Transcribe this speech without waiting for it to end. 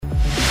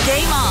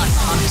Game On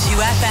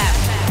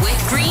 2FM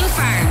with Green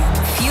Farm.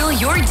 Fuel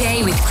your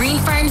day with Green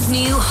Farm's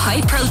new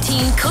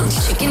high-protein cooked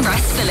chicken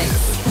breast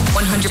fillets.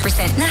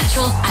 100%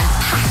 natural and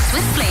packed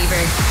with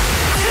flavour.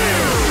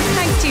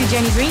 Thanks to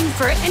Jenny Green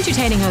for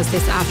entertaining us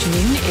this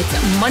afternoon.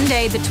 It's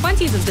Monday the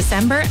 20th of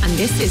December and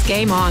this is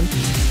Game On.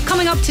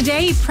 Coming up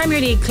today,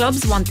 Premier League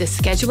clubs want this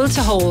schedule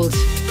to hold.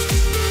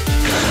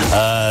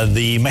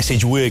 The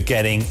message we're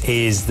getting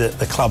is that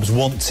the clubs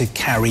want to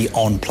carry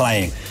on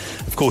playing.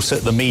 Of course,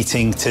 at the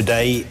meeting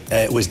today,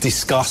 it was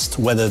discussed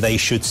whether they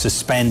should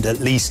suspend at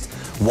least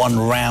one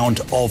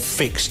round of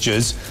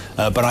fixtures.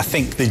 But I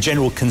think the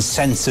general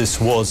consensus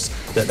was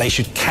that they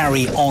should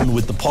carry on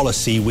with the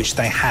policy which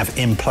they have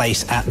in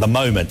place at the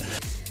moment.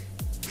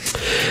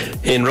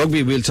 In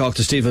rugby, we'll talk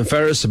to Stephen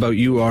Ferris about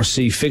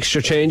URC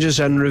fixture changes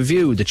and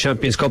review the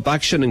Champions Cup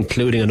action,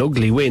 including an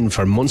ugly win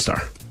for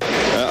Munster.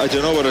 I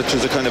don't know whether it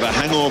was a kind of a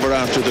hangover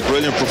after the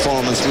brilliant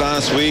performance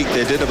last week.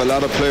 They did have a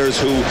lot of players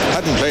who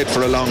hadn't played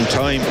for a long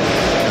time,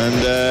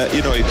 and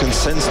you can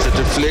sense the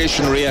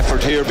deflationary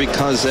effort here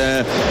because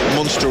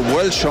Munster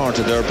well short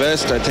of their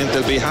best. I think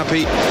they'll be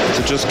happy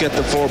to just get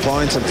the 4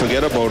 points and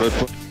forget about it.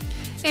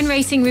 In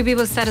racing, Ruby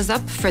will set us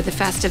up for the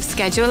festive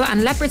schedule,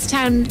 and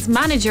Leopardstown's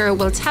manager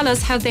will tell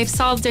us how they've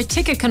solved their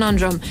ticket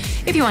conundrum.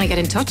 If you want to get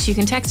in touch, you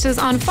can text us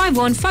on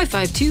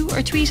 51552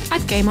 or tweet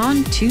at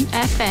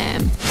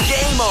GameOn2FM.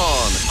 Game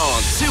on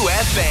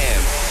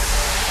 2FM.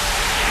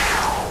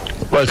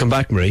 Welcome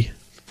back, Marie.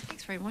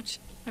 Thanks very much.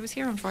 I was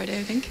here on Friday,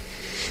 I think.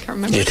 Can't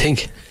remember. You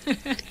think?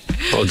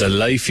 Oh, the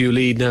life you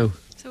lead now.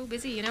 So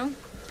busy,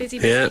 Busy.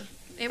 Yeah.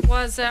 It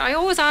was, I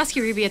always ask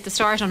you, Ruby, at the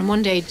start on a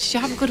Monday, did you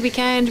have a good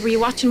weekend? Were you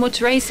watching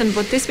much racing?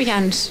 But this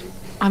weekend,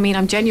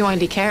 I'm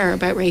genuinely care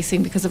about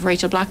racing because of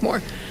Rachel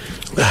Blackmore.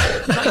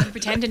 I'm not even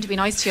pretending to be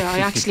nice to you. I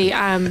actually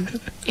am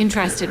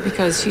interested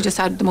because she just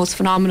had the most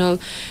phenomenal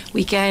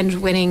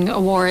weekend, winning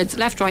awards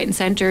left, right and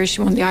centre. She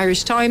won the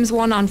Irish Times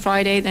one on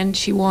Friday, then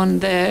she won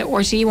the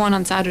RTE one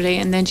on Saturday,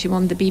 and then she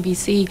won the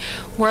BBC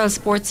World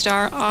Sports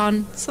Star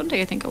on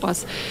Sunday, I think it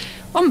was.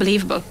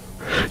 Unbelievable.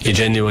 You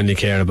genuinely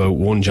care about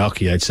one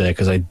jockey, I'd say,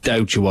 because I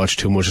doubt you watched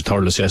too much of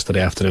Thurles yesterday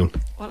afternoon.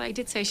 Well, I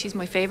did say she's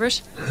my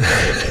favourite.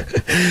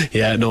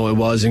 Yeah, no, it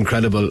was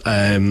incredible,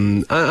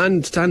 and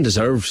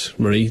deserved,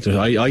 Marie.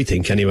 I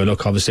think anyway.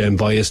 Look, obviously I'm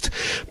biased,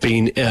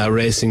 being a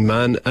racing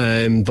man,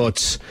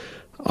 but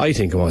I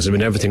think it was.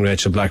 Everything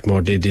Rachel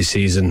Blackmore did this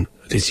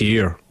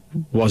year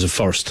was a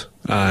first,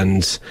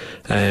 and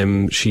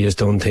she has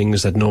done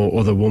things that no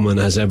other woman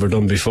has ever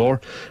done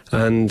before,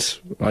 and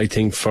I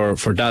think for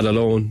that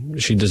alone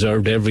she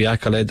deserved every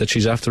accolade that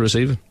she's after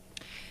receiving.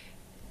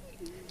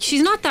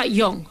 She's not that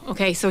young,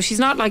 okay, so she's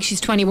not like she's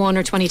 21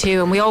 or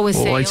 22, and we always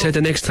say... I'd say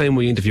the next time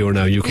we interview her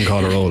now, you can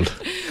call her old.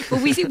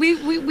 But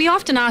we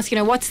often ask,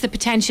 what's the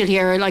potential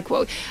here, like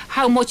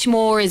how much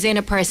more is in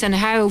a person,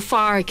 how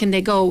far can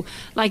they go,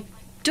 like,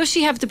 does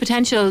she have the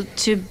potential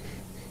to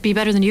be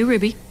better than you,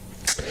 Ruby?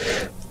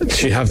 Does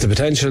she have the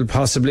potential?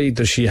 Possibly.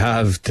 Does she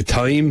have the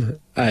time?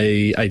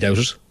 I doubt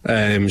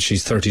it.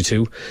 She's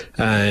 32.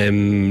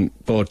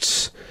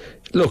 But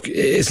look,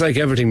 it's like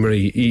everything,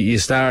 Marie. You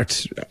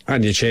start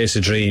and you chase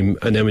a dream,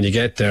 and then when you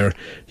get there,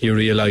 you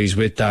realise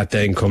with that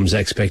then comes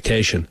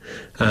expectation.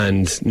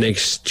 And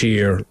next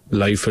year,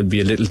 life will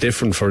be a little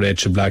different for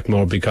Rachel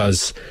Blackmore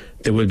because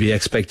there will be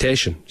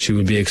expectation. She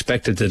will be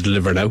expected to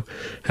deliver now,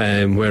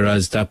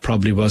 whereas that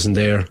probably wasn't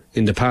there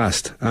in the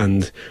past.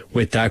 And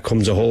with that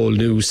comes a whole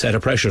new set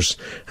of pressures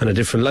and a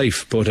different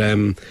life. But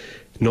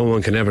no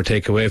one can ever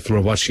take away from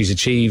her what she's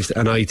achieved.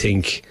 And I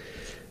think,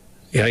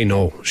 I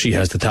know she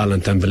has the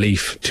talent and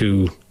belief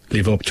to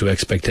live up to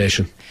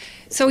expectation.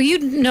 So you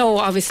know,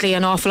 obviously,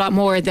 an awful lot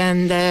more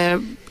than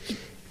the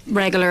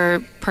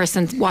regular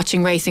person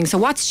watching racing. So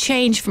what's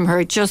changed from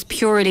her, just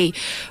purely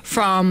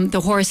from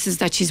the horses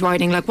that she's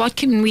riding? Like, what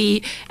can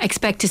we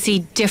expect to see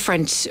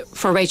different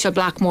for Rachel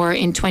Blackmore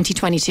in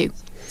 2022?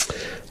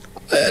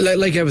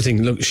 Like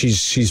everything, look,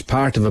 she's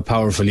part of a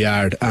powerful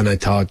yard, and I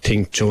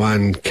think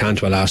Joanne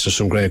Cantwell asked her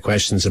some great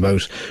questions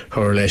about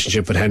her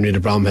relationship with Henry de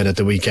Bromhead at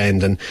the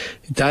weekend, and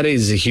that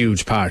is a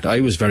huge part. I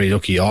was very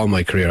lucky all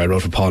my career. I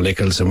wrote for Paul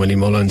Nichols and Willie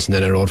Mullins, and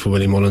then I wrote for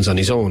Willie Mullins on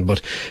his own, but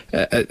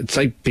it's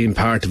like being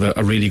part of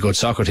a really good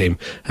soccer team.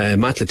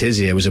 Matt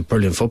Letizia was a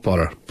brilliant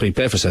footballer, but he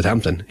played for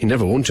Southampton. He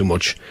never won too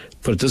much,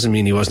 but it doesn't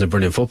mean he wasn't a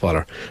brilliant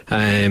footballer.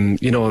 And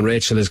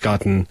Rachel has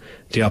gotten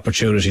the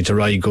opportunity to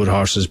ride good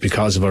horses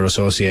because of her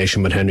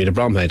association with Henry de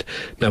Bromhead.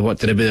 Now, what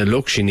the bit of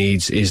luck she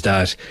needs is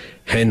that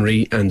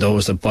Henry and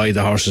those that buy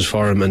the horses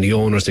for him and the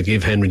owners that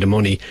give Henry the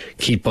money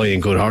keep buying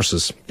good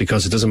horses,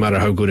 because it doesn't matter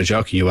how good a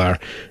jockey you are,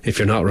 if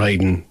you're not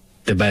riding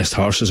the best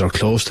horses or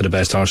close to the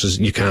best horses,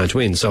 you can't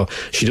win. So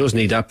she does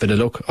need that bit of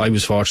luck. I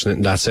was fortunate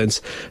in that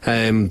sense,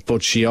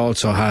 but she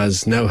also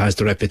now has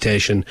the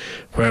reputation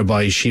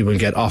whereby she will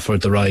get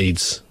offered the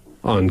rides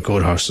on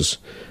good horses.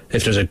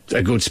 If there's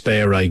a good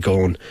spare ride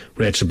going,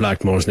 Rachel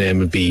Blackmore's name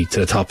will be to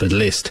the top of the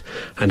list,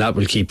 and that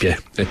will keep you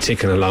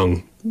ticking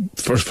along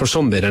for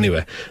some bit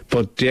anyway.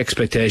 But the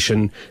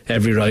expectation,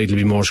 every ride will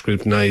be more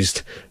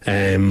scrutinised,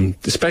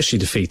 especially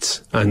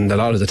defeats. And a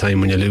lot of the time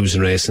when you lose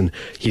in racing,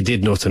 you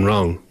did nothing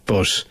wrong,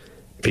 but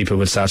people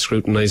will start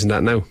scrutinising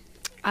that now.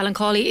 Alan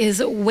Cawley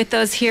is with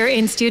us here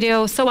in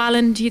studio. So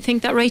Alan, do you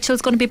think that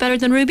Rachel's going to be better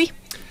than Ruby?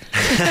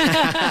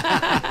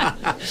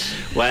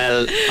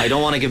 Well, I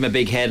don't want to give him a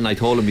big head, and I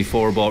told him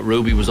before, but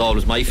Ruby was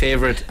always my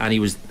favourite and he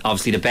was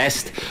obviously the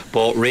best.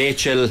 But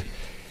Rachel,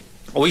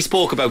 we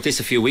spoke about this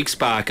a few weeks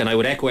back, and I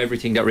would echo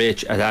everything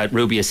that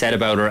Ruby has said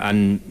about her.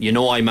 And you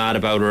know I'm mad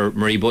about her,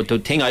 Marie, but the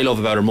thing I love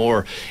about her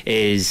more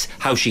is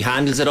how she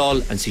handles it all,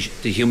 and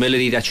the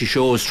humility that she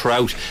shows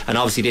throughout. And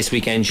obviously this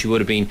weekend she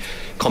would have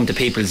come to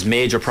people's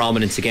major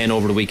prominence again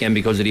over the weekend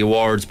because of the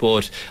awards.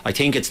 But I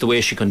think it's the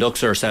way she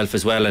conducts herself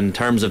as well, in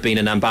terms of being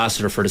an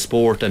ambassador for the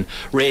sport. And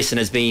racing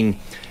has been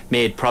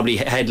made probably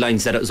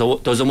headlines that it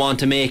doesn't want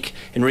to make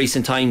in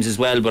recent times as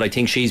well, but I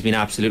think she's been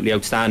absolutely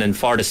outstanding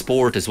for the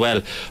sport as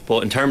well.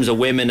 But in terms of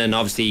women, and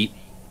obviously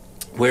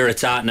where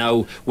it's at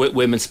now with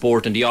women's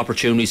sport and the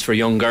opportunities for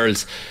young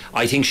girls,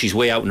 I think she's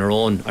way out on her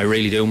own. I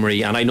really do,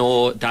 Marie. And I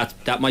know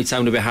that might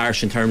sound a bit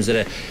harsh in terms of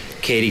the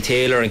Katie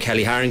Taylor and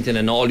Kelly Harrington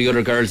and all the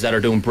other girls that are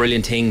doing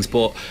brilliant things,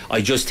 but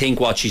I just think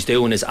what she's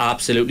doing is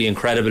absolutely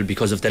incredible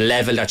because of the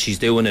level that she's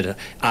doing it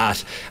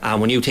at. And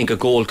when you think of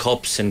Gold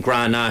Cups and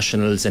Grand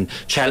Nationals and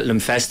Cheltenham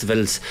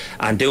festivals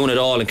and doing it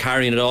all and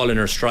carrying it all in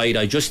her stride,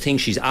 I just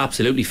think she's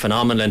absolutely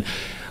phenomenal. And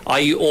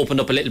I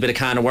opened up a little bit of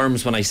can of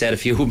worms when I said a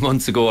few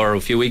months ago or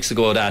a few weeks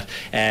ago that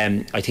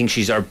I think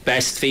she's our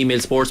best female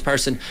sports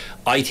person.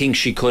 I think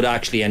she could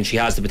actually, and she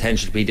has the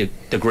potential to be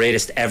the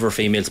greatest ever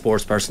female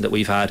sports person that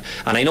we've had.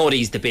 And I know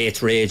these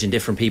debates rage and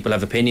different people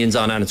have opinions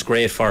on it, and it's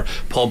great for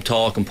pub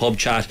talk and pub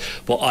chat,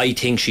 but I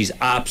think she's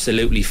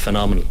absolutely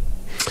phenomenal.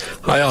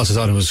 I also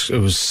thought it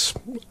was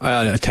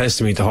a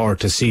testament to her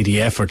to see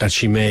the effort that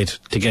she made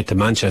to get to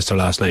Manchester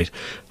last night.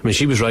 I mean,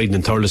 she was riding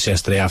in Thurles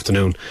yesterday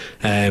afternoon,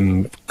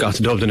 got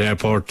to Dublin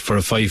Airport for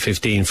a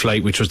 5:15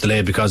 flight, which was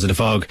delayed because of the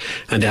fog,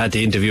 and they had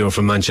to interview her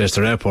from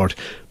Manchester Airport.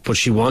 But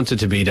she wanted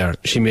to be there.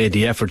 She made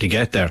the effort to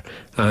get there,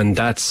 and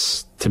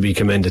that's to be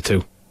commended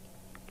too.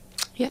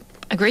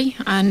 Agree,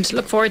 and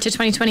look forward to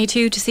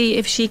 2022 to see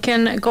if she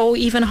can go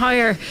even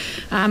higher.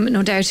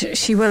 No doubt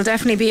she will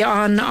definitely be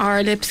on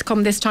our lips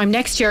come this time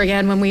next year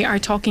again when we are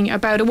talking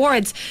about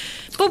awards.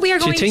 But we are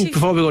going to... Do you think,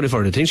 before we go any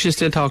further, do you think she'll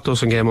still talk to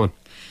us on Game 1?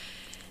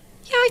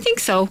 Yeah, I think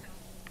so.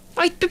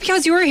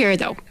 Because you're here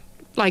though.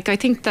 Like, I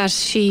think that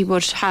she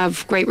would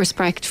have great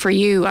respect for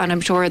you, and I'm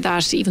sure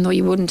that even though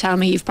you wouldn't tell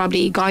me, you've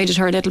probably guided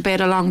her a little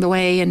bit along the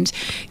way and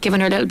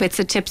given her little bits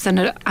of tips and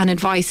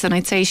advice, and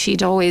I'd say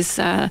she'd always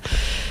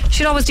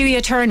do you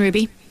a turn,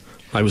 Ruby.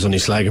 I was only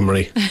slagging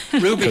Marie.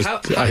 Ruby,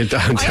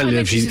 I'm telling you,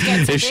 if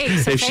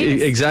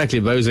she exactly,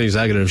 but I was only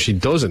slagging her if she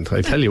doesn't.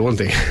 I tell you one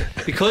thing.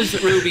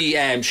 Because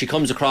Ruby, she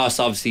comes across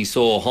obviously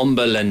so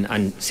humble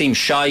and seems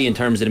shy in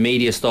terms of the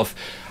media stuff.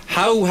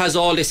 How has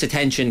all this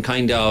attention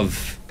kind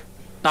of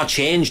not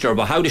changed her,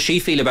 but how does she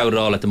feel about it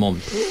all at the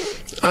moment?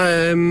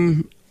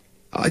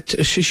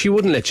 She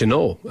wouldn't let you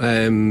know.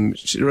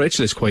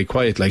 Rachel is quite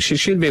quiet. Like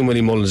she'll be in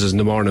Willie Mullins's in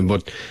the morning,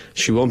 but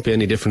she won't be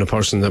any different a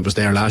person that was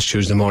there last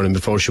Tuesday morning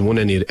before she won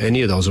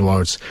any of those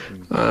awards.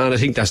 And I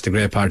think that's the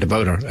great part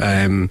about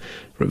her.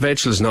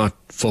 Rachel's not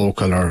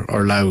vocal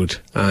or loud,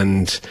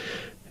 and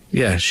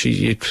yeah,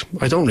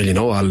 I don't really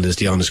know, Alan, is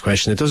the honest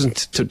question. It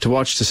doesn't to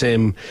watch the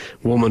same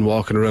woman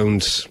walking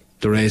around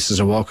the races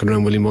or walking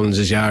around Willie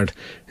Mullins's yard.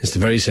 It's the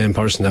very same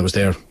person that was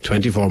there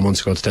 24 months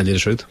ago, to tell you the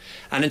truth.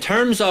 And in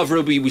terms of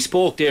Ruby, we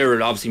spoke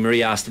there, obviously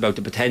Marie asked about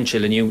the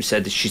potential and you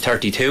said that she's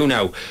 32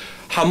 now.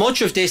 How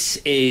much of this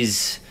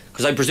is,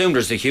 because I presume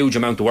there's a huge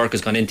amount of work has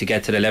gone in to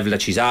get to the level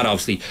that she's at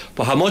obviously,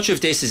 but how much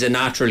of this is a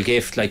natural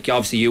gift? Like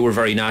obviously you were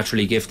very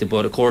naturally gifted,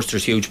 but of course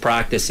there's huge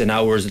practice and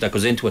hours that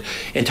goes into it.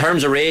 In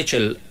terms of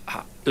Rachel,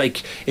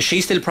 like, is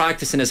she still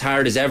practicing as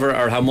hard as ever,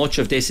 or how much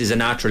of this is a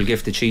natural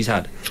gift that she's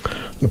had?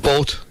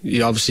 Both.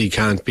 You obviously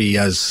can't be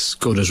as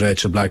good as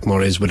Rachel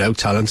Blackmore is without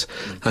talent,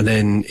 and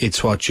then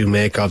it's what you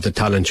make of the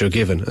talent you're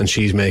given, and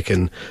she's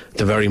making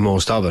the very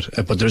most of it.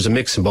 But there's a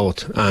mix of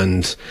both,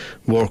 and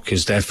work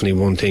is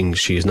definitely one thing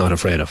she is not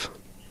afraid of.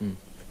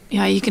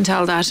 Yeah, you can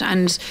tell that.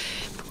 And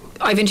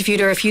I've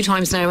interviewed her a few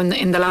times now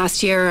in the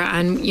last year,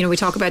 and you know, we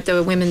talk about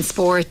the women's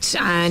sport,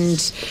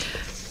 and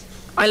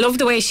I love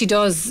the way she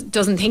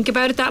doesn't think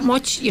about it that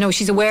much. You know,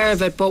 she's aware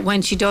of it, but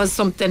when she does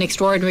something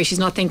extraordinary, she's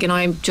not thinking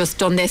I've just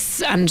done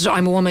this and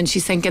I'm a woman.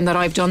 She's thinking that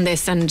I've done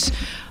this and,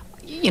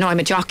 you know, I'm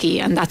a jockey,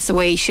 and that's the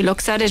way she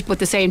looks at it. But at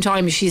the same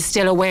time, she's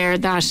still aware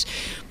that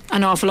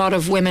an awful lot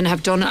of women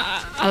have done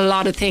a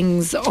lot of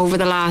things over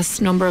the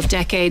last number of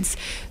decades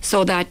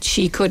so that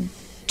she could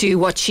do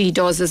what she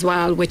does as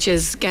well, which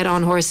is get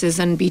on horses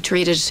and be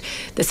treated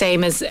the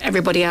same as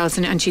everybody else,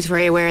 and she's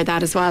very aware of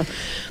that as well.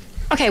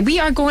 Okay, we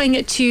are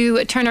going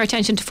to turn our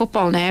attention to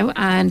football now,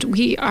 and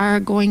we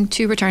are going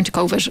to return to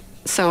COVID.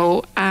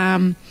 So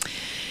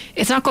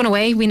It's not going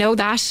away, we know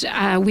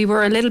that. We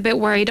were a little bit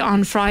worried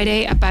on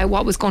Friday about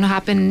what was going to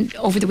happen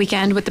over the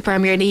weekend with the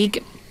Premier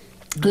League.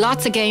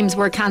 Lots of games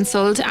were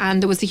cancelled,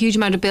 and there was a huge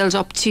amount of build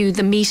up to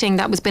the meeting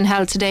that was being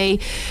held today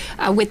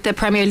with the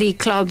Premier League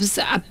clubs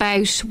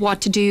about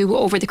what to do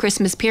over the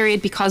Christmas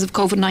period because of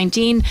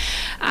COVID-19,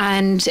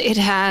 and it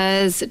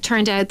has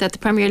turned out that the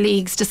Premier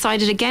League's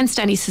decided against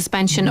any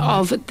suspension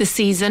of the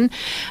season,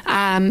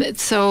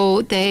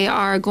 so they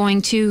are going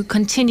to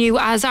continue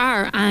as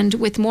are. And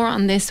with more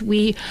on this,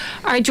 we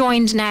are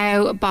joined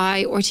now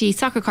by RTÉ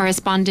soccer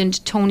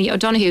correspondent Tony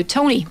O'Donoghue.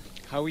 Tony,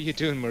 how are you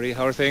doing, Marie?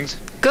 How are things?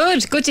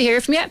 Good to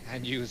hear from you.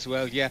 And you as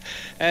well, yeah.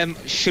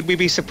 Should we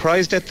be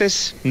surprised at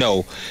this?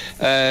 No.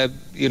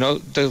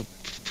 The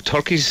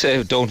turkeys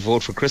don't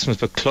vote for Christmas,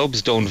 but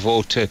clubs don't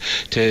vote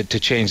to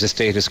change the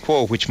status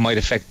quo, which might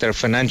affect their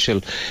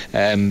financial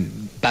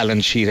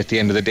balance sheet at the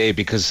end of the day,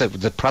 because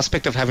the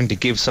prospect of having to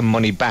give some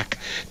money back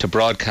to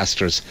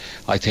broadcasters,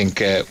 I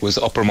think, was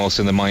uppermost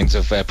in the minds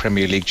of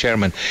Premier League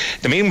chairman.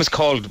 The meeting was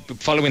called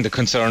following the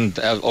concern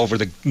over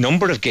the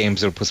number of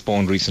games that were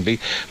postponed recently.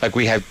 Like,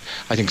 we had,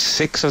 I think,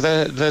 6 of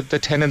the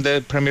 10 in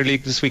the Premier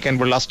League this weekend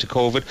were lost to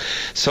COVID.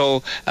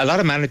 So a lot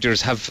of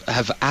managers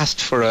have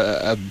asked for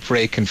a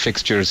break in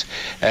fixtures.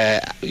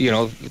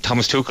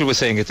 Thomas Tuchel was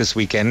saying it this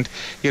weekend.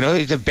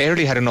 They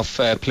barely had enough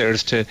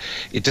players to,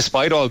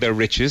 despite all their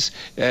riches,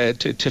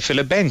 to fill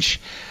a bench.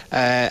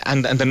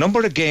 And the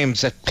number of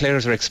games that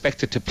players are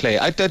expected to play,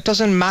 it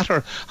doesn't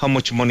matter how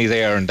much money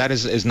they earn. That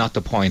is not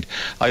the point.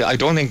 I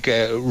don't think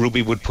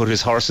Ruby would put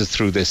his horses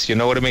through this. You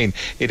know what I mean?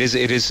 It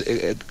is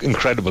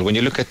incredible when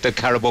you look at the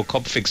Carabao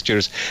Cup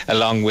fixtures,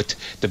 along with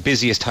the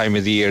busiest time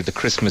of the year, the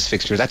Christmas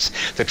fixture. That's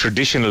the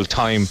traditional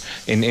time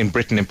in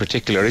Britain in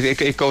particular.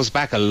 It goes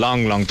back a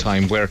long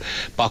time, where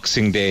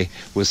Boxing Day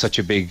was such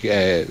a big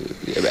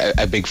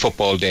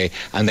football day,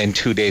 and then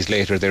 2 days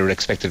later they were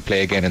expected to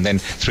play again, and then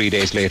 3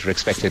 days later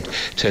expected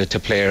to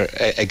play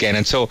again.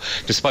 And so,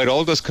 despite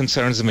all those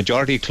concerns, the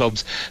majority of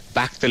clubs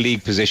backed the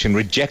league position,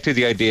 rejected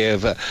the idea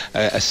of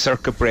a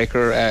circuit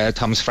breaker.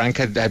 Thomas Frank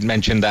had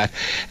mentioned that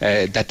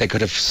they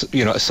could have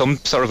some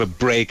sort of a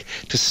break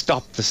to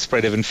stop the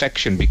spread of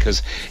infection,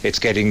 because it's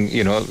getting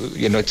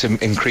it's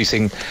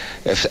increasing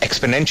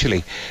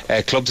exponentially.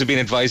 Clubs have been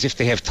advised, if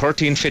they have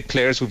 13 fit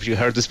players, which you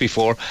heard this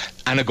before,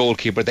 and a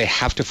goalkeeper, they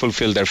have to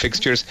fulfil their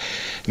fixtures.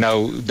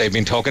 Now, they've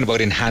been talking about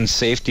enhanced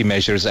safety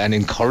measures and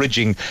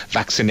encouraging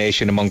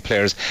vaccination among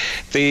players.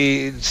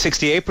 The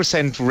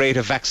 68% rate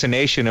of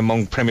vaccination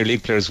among Premier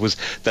League players was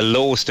the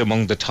lowest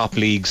among the top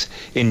leagues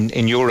in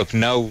Europe.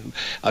 Now,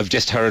 I've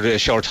just heard a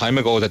short time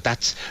ago that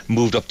that's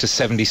moved up to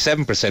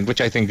 77%, which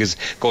I think is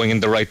going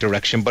in the right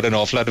direction. But an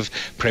awful lot of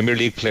Premier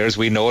League players,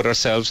 we know it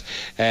ourselves,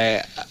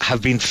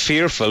 have been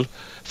fearful,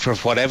 for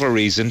whatever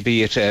reason,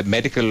 be it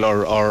medical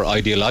or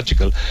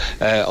ideological,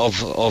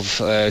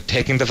 of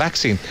taking the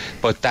vaccine.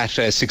 But that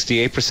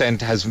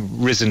 68% has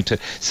risen to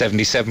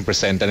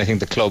 77%, and I think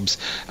the clubs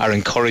are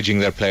encouraging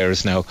their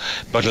players now.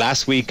 But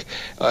last week,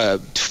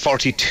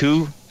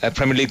 42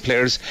 Premier League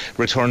players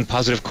returned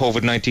positive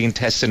COVID-19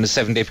 tests in a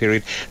 7-day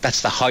period.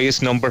 That's the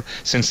highest number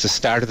since the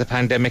start of the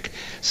pandemic.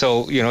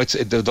 So,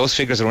 those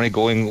figures are only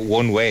going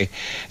one way.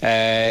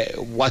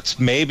 What's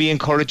maybe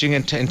encouraging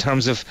in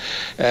terms of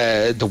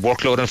the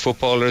workload on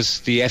footballers,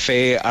 the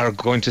FA are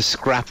going to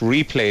scrap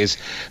replays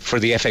for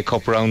the FA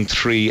Cup round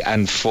 3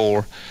 and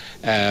 4.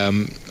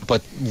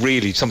 But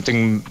really,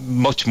 something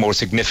much more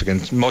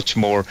significant, much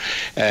more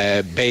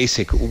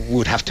basic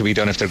would have to be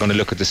done if they're going to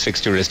look at this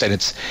fixture list. And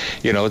it's,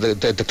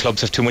 the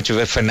clubs have too much of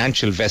a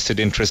financial vested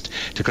interest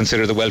to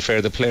consider the welfare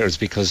of the players,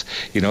 because,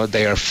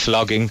 they are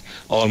flogging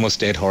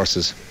almost dead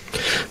horses.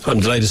 I'm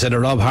delighted to say that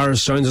Rob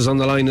Harris joins us on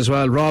the line as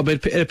well. Rob,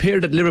 it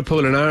appeared that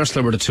Liverpool and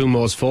Arsenal were the two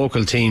most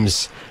vocal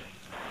teams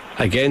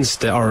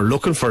against or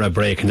looking for a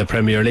break in the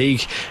Premier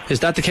League. Is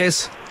that the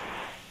case?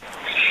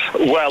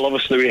 Well,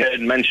 obviously we heard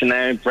mentioned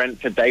now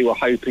Brentford, they were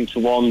hoping to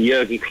one.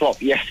 Jurgen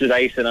Klopp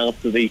yesterday said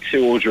after the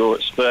 2-2 draw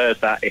at Spurs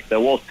that if there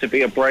was to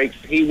be a break,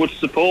 he would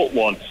support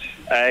one.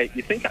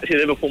 You think actually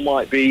Liverpool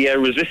might be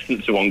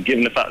resistant to one,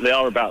 given the fact they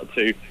are about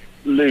to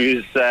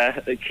lose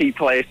key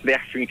players to the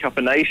African Cup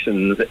of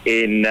Nations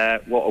in a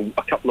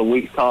couple of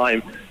weeks'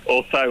 time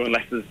or so,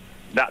 unless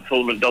that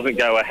tournament doesn't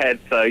go ahead.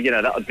 So,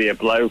 that would be a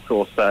blow. Of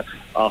course,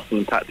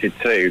 Arsenal impacted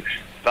too.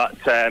 But,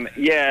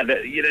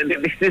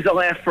 this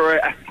desire for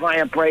a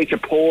fire break, a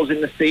pause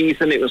in the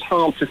season, it was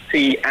hard to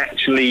see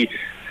actually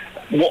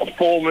what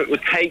form it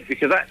would take,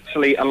 because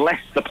actually, unless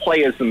the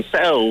players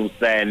themselves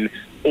then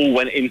all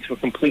went into a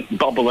complete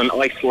bubble and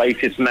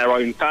isolated from their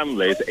own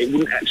families, it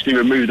wouldn't actually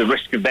remove the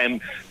risk of them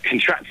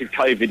contracting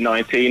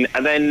COVID-19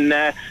 and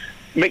then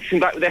mixing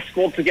back with their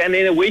squads again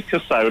in a week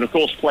or so. And, of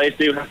course, players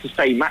do have to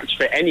stay match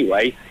fit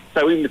anyway,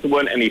 so even if there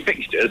weren't any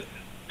fixtures,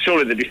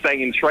 surely they'd be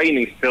staying in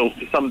training still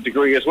to some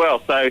degree as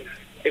well. So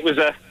it was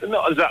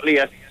not exactly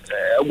a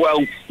well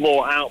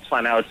thought out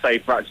plan, I would say,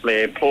 for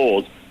actually a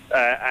pause.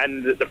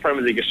 And the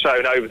Premier League has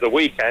shown over the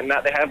weekend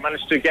that they have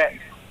managed to get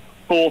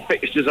 4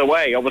 fixtures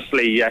away.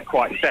 Obviously,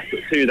 quite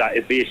separate to that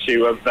is the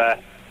issue of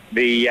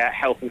the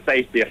health and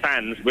safety of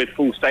fans with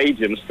full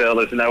stadiums still,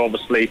 as you know,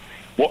 obviously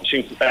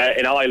watching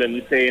in Ireland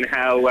and seeing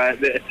how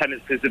the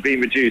attendances have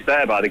been reduced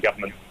there by the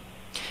government.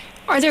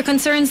 Are there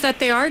concerns that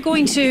they are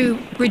going to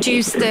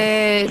reduce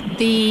the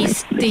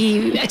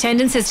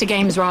attendances to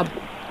games, Rob?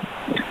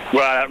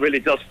 Well, that really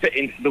does fit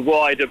into the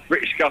wider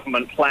British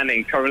government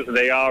planning. Currently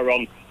they are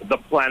on the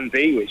Plan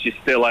B, which is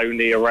still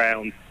only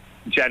around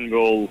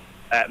general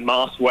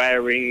mask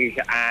wearing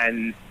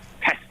and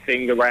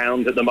testing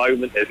around at the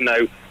moment. There's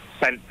no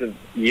sense of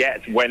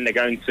yet when they're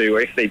going to,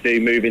 or if they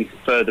do move into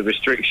further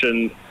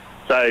restrictions.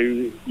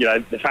 So,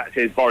 the fact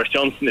is Boris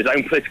Johnson, his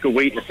own political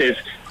weaknesses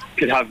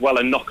could have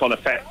a knock-on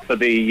effect for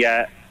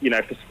the,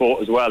 for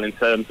sport as well, in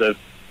terms of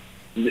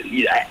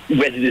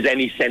whether there's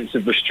any sense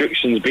of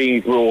restrictions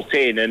being brought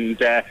in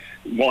and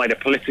wider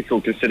political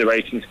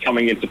considerations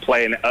coming into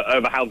play and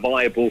over how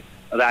viable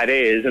that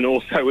is, and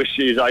also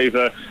issues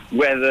over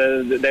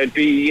whether there'd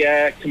be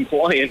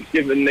compliance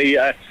given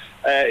the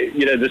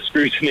the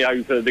scrutiny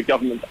over the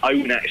government's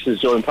own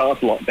actions during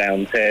past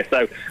lockdowns here.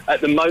 So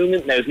at the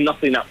moment there's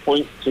nothing that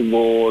points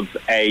towards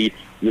a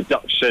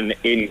reduction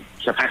in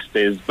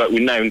capacities, but we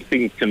know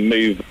things can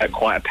move at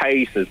quite a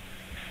pace as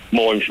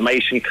more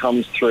information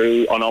comes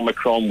through on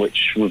Omicron,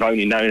 which we've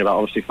only known about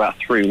obviously for about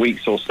 3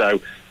 weeks or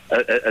so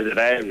as a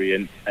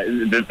variant.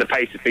 The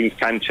pace of things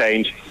can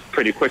change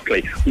pretty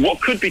quickly.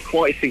 What could be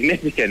quite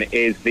significant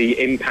is the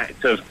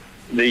impact of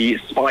the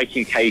spike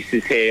in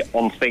cases here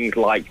on things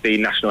like the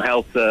National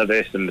Health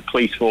Service and the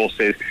police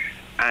forces,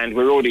 and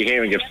we're already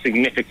hearing of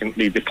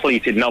significantly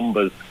depleted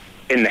numbers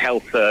in the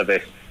health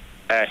service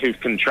who've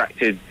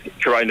contracted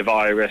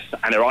coronavirus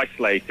and are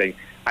isolating.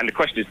 And the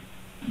question is,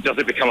 does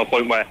it become a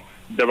point where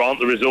there aren't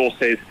the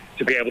resources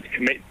to be able to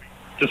commit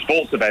to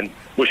sports events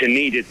which are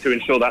needed to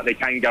ensure that they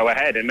can go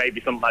ahead, and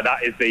maybe something like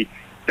that is the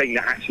thing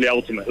that actually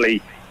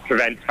ultimately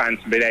prevents fans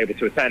from being able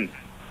to attend?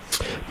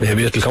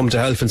 Maybe it'll come to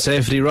health and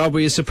safety. Rob, were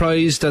you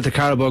surprised that the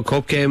Carabao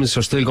Cup games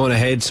are still going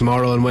ahead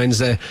tomorrow and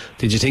Wednesday?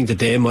 Did you think that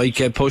they might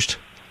get pushed?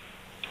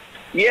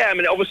 Yeah,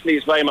 obviously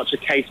it's very much a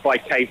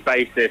case-by-case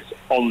basis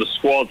on the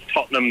squad.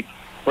 Tottenham,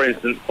 for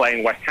instance,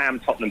 playing West Ham.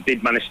 Tottenham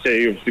did manage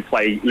to obviously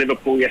play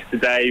Liverpool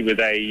yesterday with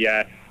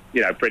a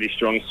pretty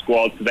strong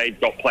squad, so they've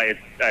got players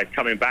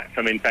coming back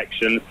from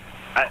infections.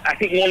 I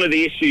think one of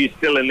the issues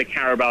still in the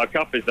Carabao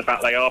Cup is the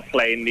fact they are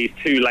playing these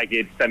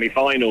two-legged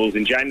semi-finals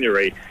in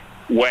January,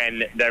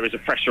 when there is a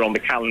pressure on the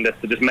calendar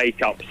to just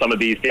make up some of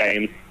these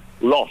games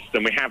lost.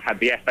 And we have had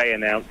the FA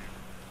announce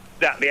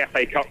that the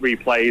FA Cup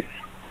replays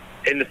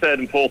in the third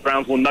and fourth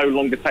rounds will no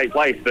longer take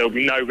place. There will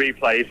be no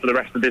replays for the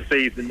rest of this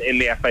season in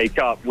the FA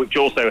Cup, which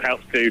also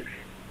helps to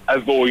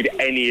avoid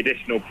any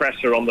additional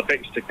pressure on the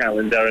fixture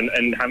calendar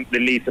and the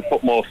need to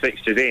put more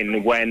fixtures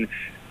in when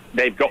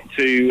they've got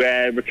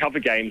to recover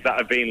games that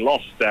have been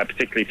lost,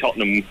 particularly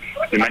Tottenham,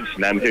 we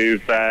mentioned them,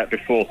 who've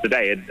before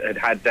today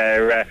had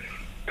their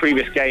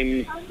previous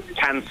games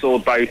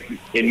cancelled both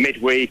in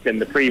midweek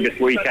and the previous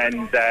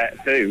weekend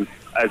too,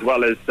 as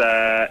well as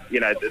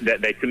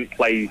they couldn't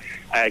play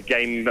a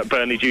game at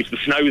Burnley due to the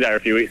snow there a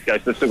few weeks ago,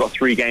 so they've still got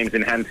 3 games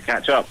in hand to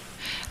catch up.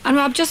 And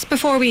Rob, just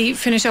before we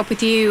finish up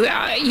with you,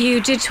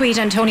 you did tweet,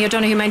 and Tony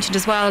Donoghue mentioned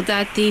as well,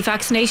 that the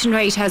vaccination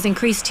rate has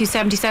increased to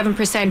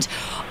 77%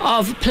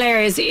 of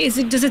players.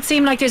 Does it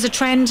seem like there's a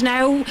trend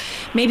now,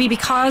 maybe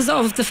because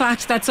of the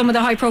fact that some of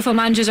the high-profile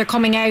managers are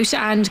coming out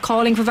and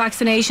calling for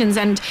vaccinations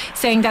and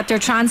saying that their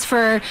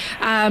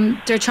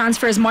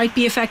transfers might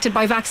be affected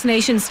by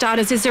vaccination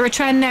status? Is there a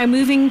trend now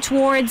moving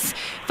towards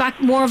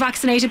more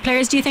vaccinated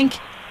players, do you think?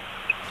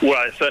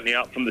 Well, it's certainly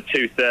up from the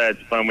 2/3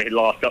 when we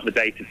last got the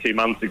data 2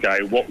 months ago.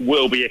 What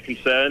will be a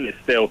concern is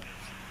still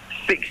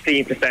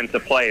 16%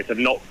 of players have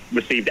not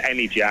received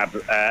any jab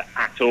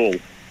at all.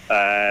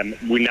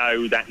 We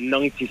know that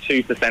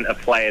 92%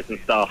 of players and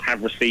staff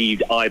have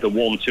received either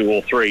 1, 2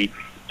 or 3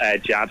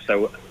 jabs,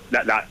 so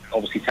that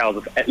obviously tells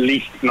us at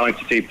least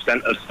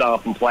 92% of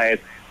staff and players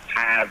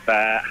have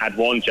had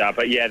 1 jab.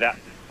 But yeah, that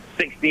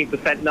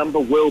 16% number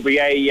will be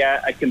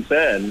a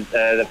concern.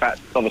 The fact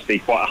it's obviously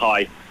quite a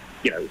high,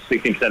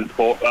 16%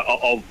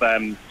 of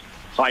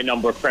high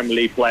number of Premier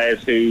League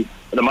players who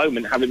at the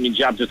moment haven't been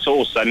jabbed at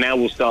all. So now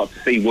we'll start to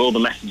see, will the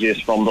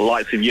messages from the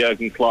likes of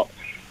Jurgen Klopp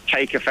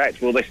take effect?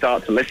 Will they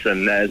start to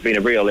listen? There's been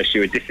a real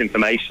issue of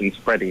disinformation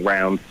spreading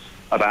around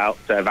about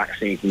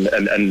vaccines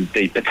and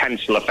the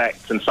potential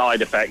effects and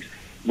side effects,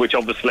 which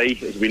obviously,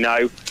 as we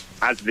know,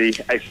 as the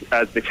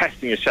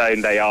testing has shown,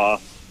 they are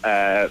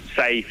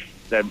safe.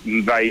 They're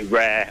very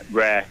rare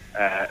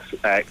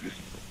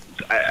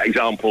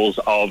examples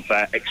of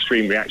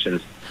extreme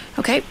reactions.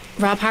 Okay,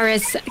 Rob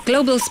Harris,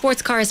 global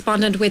sports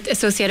correspondent with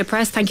Associated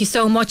Press, thank you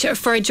so much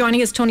for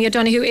joining us. Tony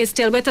Donoghue is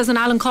still with us and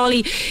Alan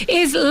Cawley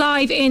is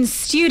live in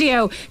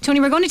studio. Tony,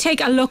 we're going to take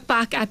a look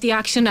back at the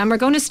action and we're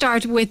going to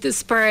start with the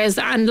Spurs.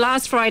 And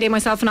last Friday,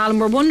 myself and Alan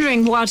were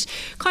wondering what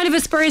kind of a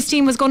Spurs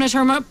team was going to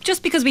turn up,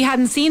 just because we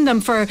hadn't seen them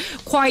for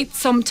quite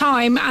some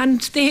time,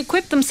 and they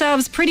equipped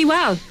themselves pretty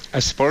well.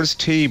 a Spurs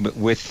team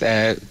with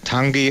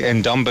Tanguy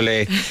and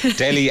Ndombele,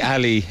 Dele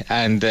Alli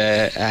and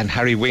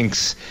Harry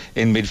Winks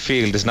in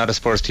midfield is not a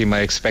Spurs team I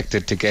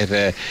expected to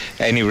get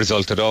any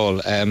result at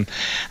all. And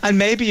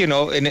maybe, you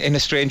know, in a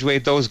strange way,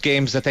 those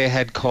games that they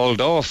had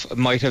called off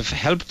might have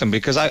helped them,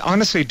 because I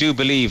honestly do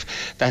believe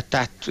that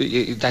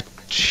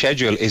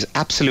schedule is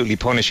absolutely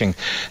punishing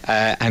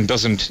and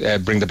doesn't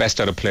bring the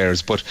best out of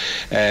players. But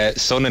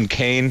Son and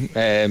Kane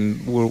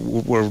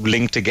were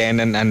linked again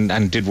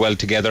and did well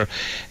together,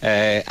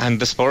 and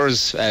the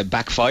Spurs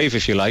back five,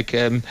 if you like,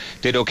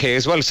 did okay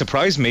as well. It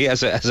surprised me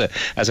as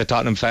a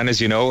Tottenham fan,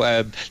 as you know.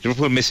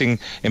 Liverpool missing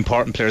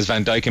important players,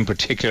 Van Dijk in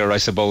particular, I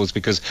suppose,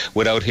 because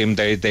without him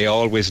they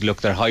always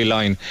look, their high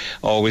line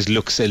always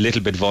looks a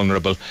little bit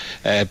vulnerable.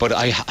 But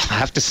I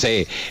have to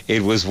say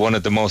it was one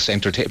of the most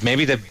entertaining,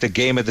 maybe the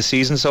game of the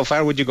season so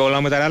far. Would you go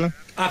along with that, Alan?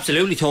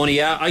 Absolutely, Tony.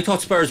 Yeah, I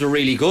thought Spurs were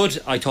really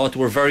good. I thought they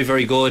were very,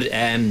 very good.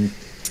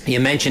 You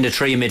mentioned the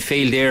three in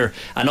midfield there,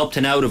 and up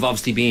to now they've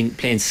obviously been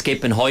playing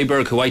Skip and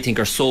Højbjerg, who I think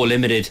are so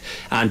limited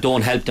and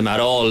don't help them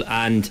at all.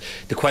 And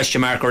the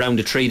question mark around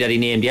the three that he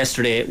named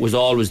yesterday was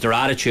always their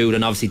attitude.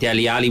 And obviously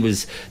Dele Alli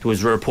there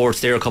was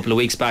reports there a couple of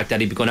weeks back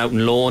that he'd be going out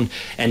on loan,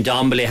 and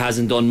Ndombele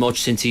hasn't done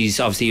much since he's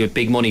obviously a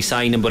big money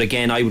signing. But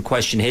again, I would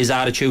question his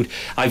attitude.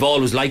 I've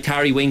always liked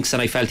Harry Winks,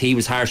 and I felt he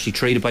was harshly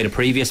treated by the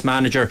previous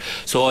manager.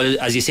 So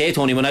as you say,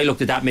 Tony, when I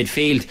looked at that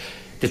midfield,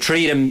 the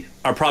three of them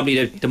are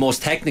probably the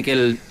most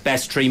technical,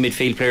 best three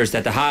midfield players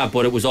that they have,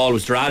 but it was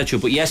always their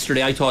attitude. But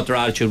yesterday I thought their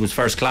attitude was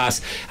first class,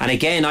 and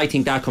again I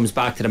think that comes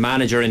back to the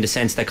manager, in the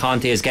sense that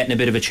Conte is getting a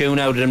bit of a tune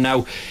out of him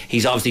now.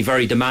 He's obviously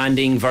very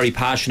demanding, very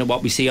passionate,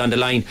 what we see on the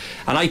line.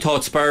 And I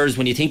thought Spurs,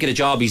 when you think of the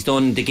job he's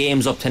done, the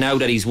games up to now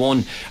that he's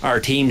won are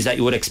teams that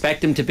you would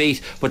expect him to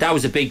beat, but that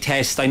was a big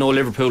test. I know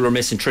Liverpool were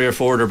missing 3 or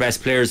 4 of their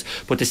best players,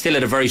 but they still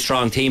had a very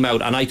strong team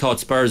out, and I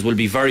thought Spurs will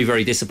be very,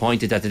 very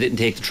disappointed that they didn't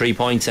take the 3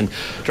 points, and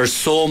there's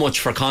so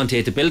much for Conte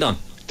to build on.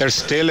 There's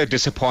still a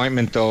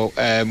disappointment though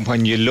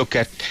when you look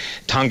at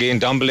Tanguy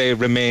and Ndombele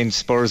remains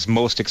Spurs'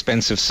 most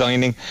expensive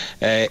signing.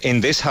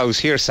 In this house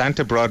here,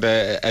 Santa brought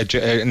an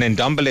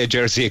Ndombele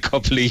jersey a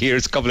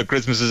couple of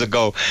Christmases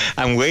ago,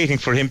 and waiting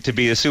for him to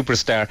be a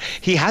superstar.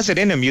 He has it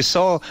in him. You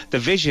saw the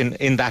vision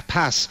in that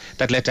pass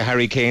that led to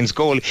Harry Kane's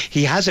goal.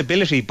 He has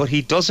ability, but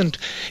he doesn't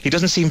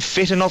seem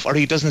fit enough, or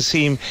he doesn't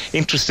seem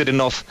interested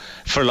enough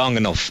for long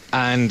enough.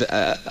 And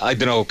I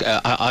don't know.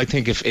 I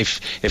think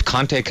if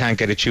Conte can't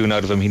get a tune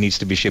out of him, he needs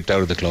to be shipped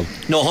out of the club.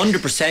 No,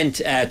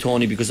 100%,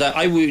 Tony, because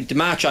the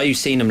match I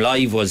seen him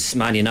live was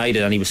Man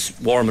United, and he was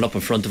warming up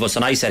in front of us,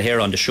 and I said here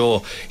on the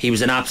show he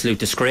was an absolute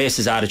disgrace,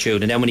 his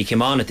attitude. And then when he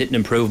came on, it didn't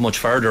improve much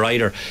further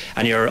either.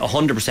 And you're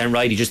 100%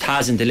 right, he just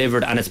hasn't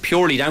delivered, and it's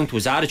purely down to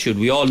his attitude.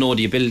 We all know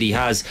the ability he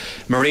has.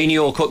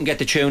 Mourinho couldn't get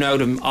the tune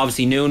out of him,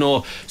 obviously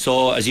Nuno,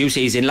 so as you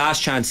say, he's in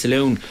last chance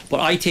saloon.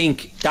 But I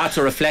think that's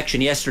a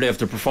reflection yesterday of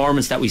the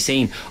performance that we've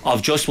seen,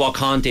 of just what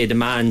Conte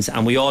demands,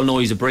 and we all know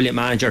he's a brilliant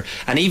manager.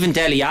 And even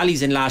Dele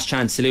Alli's in last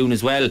chance saloon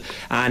as well,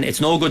 and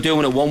it's no good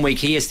doing it 1 week.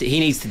 He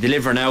needs to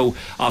deliver now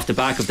off the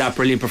back of that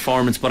brilliant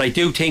performance. But I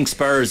do think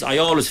Spurs, I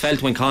always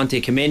felt when Conte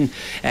came in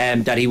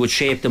that he would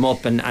shape them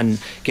up and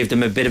give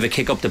them a bit of a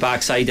kick up the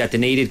backside that they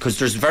needed, because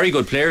there's very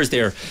good players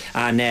there,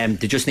 and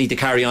they just need to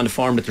carry on the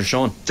form that they're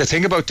showing. The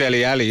thing about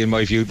Dele Alli, in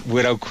my view,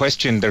 without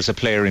question, there's a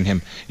player in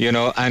him, you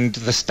know, and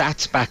the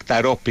stats back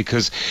that up,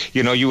 because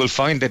you know, you will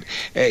find that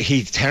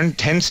he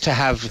tends to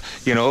have,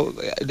 you know,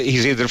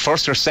 he's either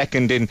first or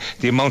second in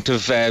the amount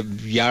of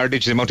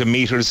yardage, the amount of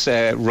meters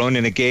run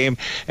in a game,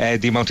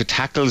 the amount of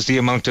tackles, the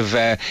amount of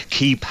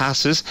key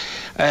passes.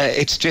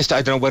 It's just,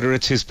 I don't know whether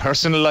it's his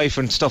personal life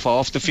and stuff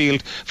off the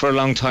field for a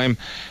long time,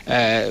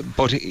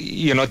 but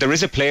you know, there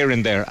is a player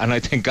in there, and I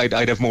think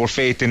I'd have more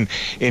faith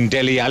in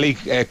Dele Alli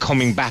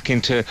coming back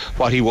into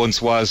what he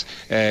once was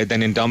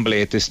than in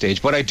Ndombele at this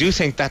stage. But I do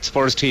think that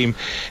Spurs team,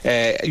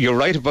 you're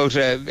right about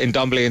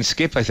Ndombele and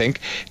Skip. I think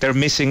they're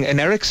missing an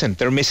Eriksen.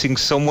 They're missing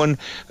someone,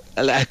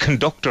 a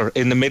conductor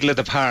in the middle of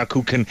the park,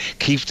 who can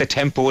keep the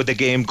tempo of the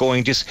game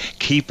going, just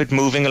keep it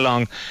moving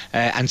along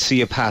and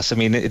see a pass. I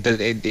mean,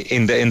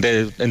 in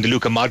the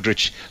Luka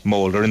Modric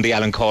mould, or in the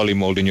Alan Cawley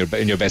mould in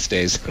your best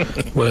days.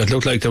 Well, it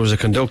looked like there was a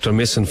conductor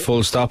missing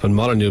full stop in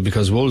Molineux,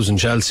 because Wolves and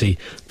Chelsea,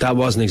 that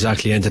wasn't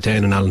exactly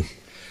entertaining, Alan.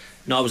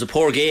 No, it was a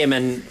poor game,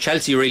 and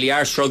Chelsea really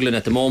are struggling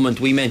at the moment.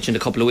 We mentioned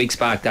a couple of weeks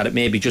back that it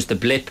may be just a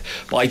blip,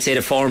 but I'd say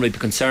the form would be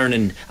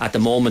concerning at the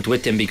moment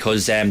with them,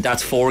 because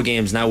that's 4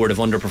 games now where they've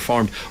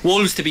underperformed.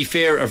 Wolves, to be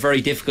fair, are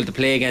very difficult to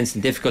play against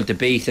and difficult to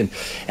beat,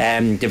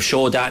 and they've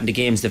showed that in the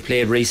games they've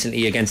played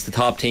recently against the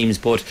top teams.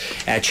 But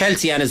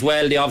Chelsea, and as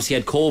well, they obviously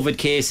had COVID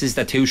cases.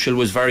 That Tuchel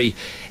was very,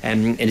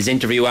 in his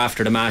interview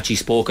after the match, he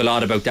spoke a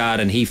lot about that,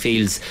 and he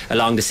feels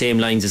along the same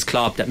lines as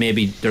Klopp that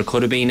maybe there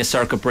could have been a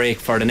circuit break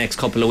for the next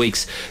couple of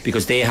weeks,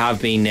 because they have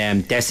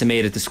been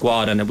decimated, the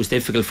squad, and it was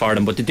difficult for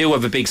them. But they do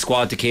have a big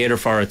squad to cater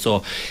for it.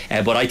 So,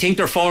 but I think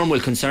their form will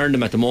concern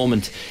them at the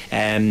moment,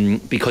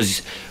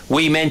 because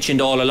we mentioned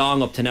all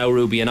along up to now,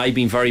 Ruby, and I've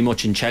been very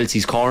much in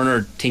Chelsea's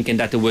corner, thinking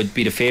that they would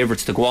be the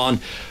favourites to go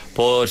on.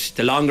 But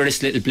the longer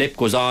this little blip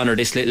goes on, or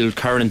this little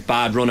current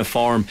bad run of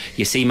form,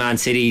 you see Man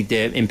City,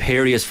 the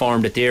imperious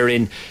form that they're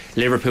in.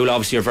 Liverpool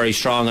obviously are very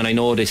strong, and I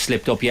know they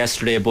slipped up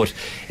yesterday, but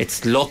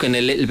it's looking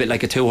a little bit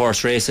like a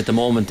 2-horse race at the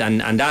moment,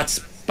 and that's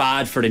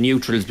bad for the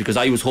neutrals, because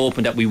I was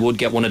hoping that we would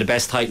get one of the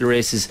best title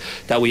races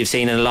that we have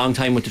seen in a long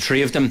time with the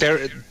three of them.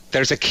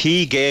 There's a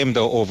key game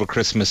though over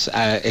Christmas.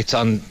 It's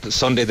on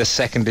Sunday the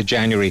 2nd of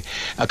January,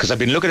 because I've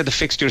been looking at the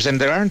fixtures and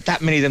there aren't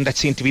that many of them that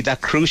seem to be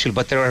that crucial,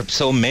 but there are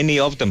so many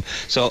of them.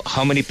 So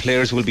how many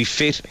players will be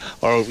fit,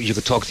 or you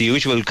could talk the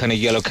usual kind of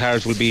yellow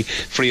cards, will be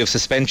free of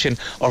suspension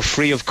or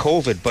free of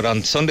COVID. But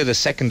on Sunday the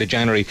 2nd of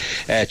January,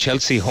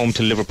 Chelsea home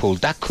to Liverpool,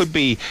 that could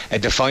be a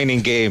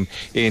defining game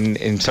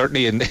in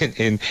certainly in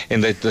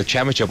the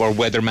Championship, or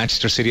whether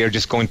Manchester City are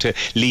just going to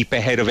leap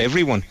ahead of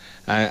everyone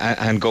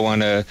and go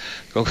on a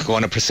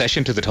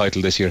procession to the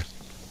title this year.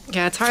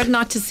 Yeah, it's hard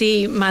not to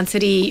see Man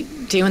City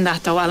doing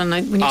that though, Alan.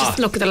 When you just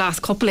look at the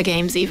last couple of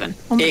games, even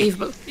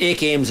unbelievable. 8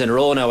 games in a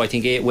row now, I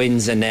think 8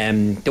 wins,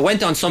 and they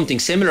went on something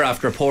similar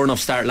after a poor enough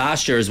start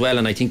last year as well,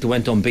 and I think they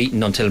went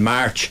unbeaten until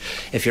March,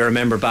 if you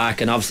remember back,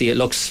 and obviously it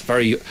looks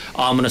very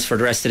ominous for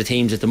the rest of the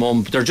teams at the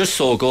moment, but they're just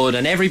so good,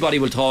 and everybody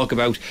will talk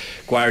about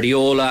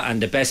Guardiola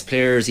and the best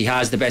players. He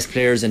has the best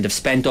players and they've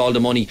spent all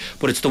the money,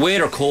 but it's the way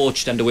they're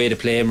coached and the way they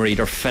play, Marie.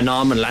 They're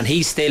phenomenal, and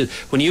he's still,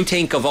 when you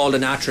think of all the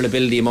natural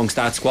ability amongst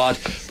that squad,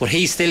 but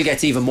he still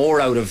gets even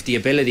more out of the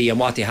ability and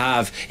what they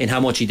have in how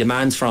much he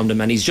demands from them,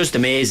 and he's just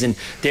amazing.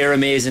 They're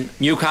amazing.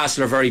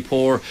 Newcastle are very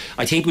poor.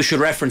 I think we should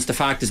reference the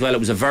fact as well, it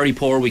was a very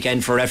poor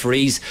weekend for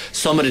referees.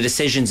 Some of the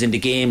decisions in the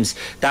games,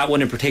 that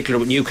one in particular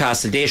with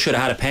Newcastle, they should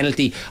have had a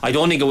penalty. I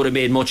don't think it would have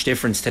made much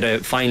difference to the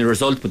final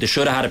result, but they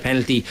should have had a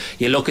penalty.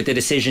 You look at the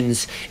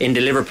decisions in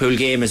the Liverpool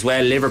game as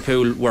well.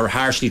 Liverpool were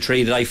harshly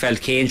treated. I felt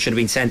Kane should have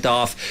been sent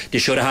off. They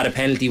should have had a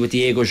penalty with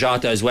Diego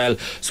Jota as well.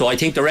 So I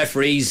think the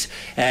referees,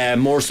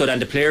 more so than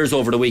the players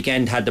over the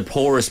weekend, had the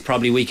poorest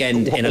probably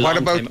weekend in a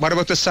long time. What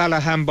about the Salah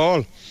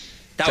handball?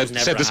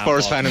 Said the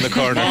Spurs fan in the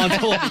corner.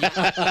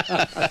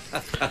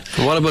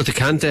 What about the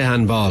Kante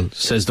handball?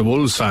 Says the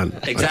Wolves fan.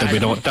 Exactly.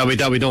 That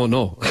we don't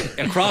know.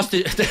 Across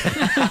the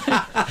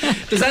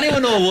does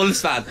anyone know a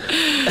Wolves fan?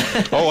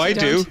 Oh, I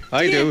do.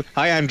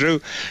 Hi, Andrew.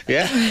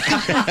 Yeah.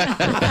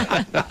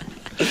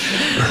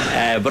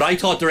 But I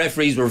thought the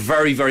referees were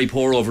very, very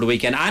poor over the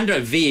weekend, and the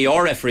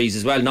VAR referees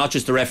as well, not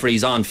just the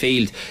referees on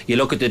field. You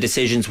look at the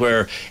decisions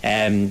where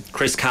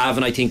Chris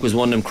Cavan, I think, was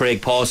one of them.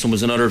 Craig Pawson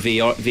was another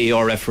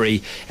VAR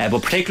referee,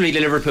 but particularly the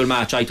Liverpool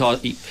match, I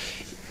thought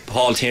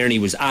Paul Tierney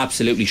was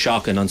absolutely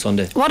shocking on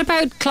Sunday. What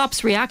about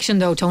Klopp's reaction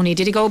though, Tony?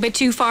 Did he go a bit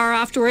too far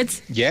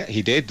afterwards? Yeah,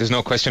 he did. There's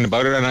no question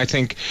about it. And I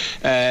think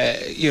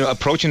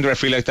approaching the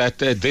referee like that,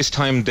 this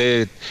time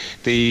the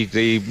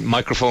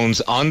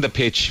microphones on the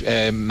pitch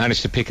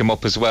managed to pick him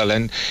up as well.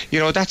 And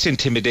that's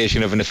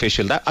intimidation of an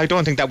official. That I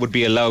don't think that would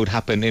be allowed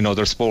happen in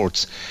other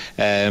sports.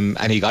 And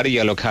he got a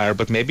yellow card,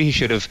 but maybe he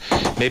should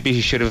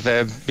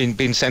have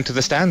been sent to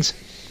the stands.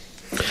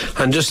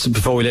 And just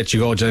before we let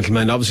you go,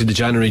 gentlemen, obviously the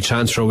January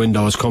transfer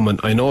window is coming.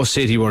 I know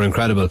City were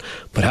incredible,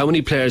 but how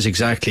many players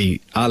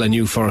exactly, Alan,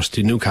 you first,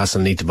 do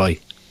Newcastle need to buy?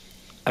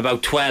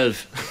 About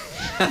 12.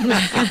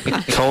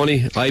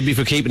 Tony, I'd be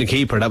for keeping a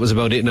keeper. That was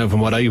about it now from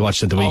what I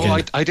watched at the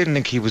weekend. I didn't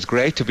think he was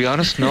great, to be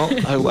honest. No,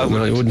 I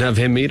wouldn't have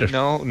him either.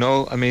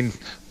 No, I mean,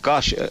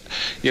 gosh,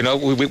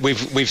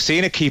 we've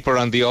seen a keeper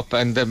on the up,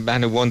 and the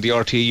man who won the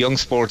RT Young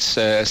Sports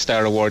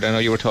Star Award. I know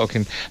you were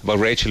talking about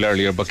Rachel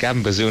earlier, but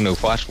Gavin Bazunu,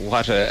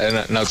 what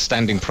an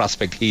outstanding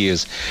prospect he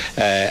is,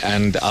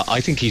 and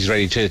I think he's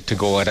ready to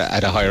go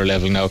at a higher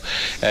level now.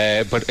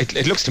 But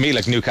it looks to me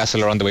like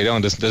Newcastle are on the way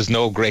down. There's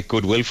no great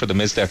goodwill for them,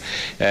 is there?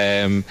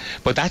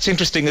 But that's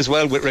interesting as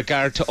well with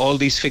regard to all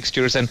these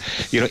fixtures, and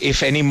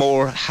if any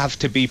more have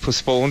to be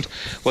postponed.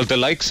 Well, the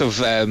likes of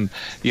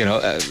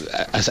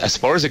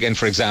Spurs again,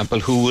 for example,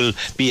 who will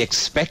be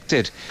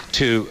expected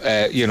to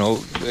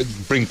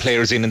bring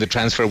players in the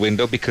transfer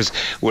window, because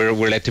we're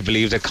led to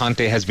believe that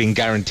Conte has been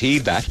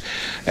guaranteed that.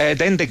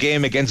 Then the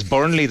game against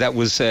Burnley that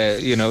was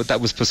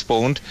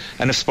postponed,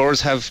 and if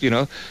Spurs have 2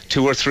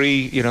 or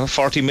 3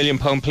 £40 million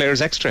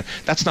players extra,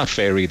 that's not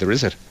fair either,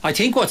 is it? I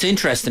think what's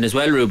interesting as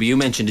well, Ruby, you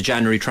mentioned the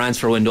January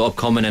transfer window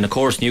upcoming, and of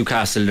course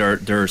Newcastle,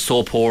 they're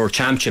so poor,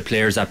 championship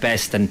players at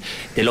best, and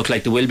they look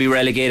like they will be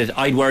relegated.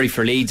 I'd worry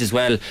for Leeds as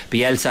well.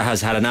 Bielsa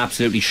has had an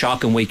absolutely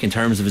shocking week in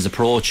terms of his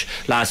approach.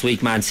 Last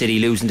week Man City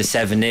losing to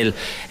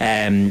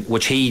 7-0,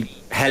 which he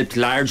helped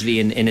largely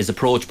in his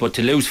approach, but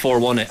to lose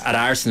 4-1 at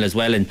Arsenal as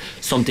well, and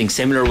something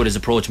similar with his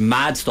approach,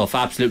 mad stuff,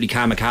 absolutely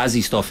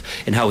kamikaze stuff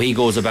in how he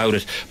goes about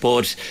it.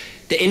 But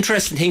the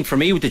interesting thing for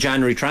me with the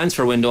January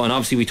transfer window, and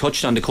obviously we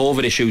touched on the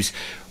COVID issues,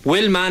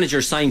 will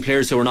managers sign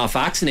players who are not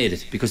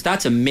vaccinated? Because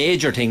that's a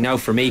major thing now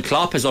for me.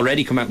 Klopp has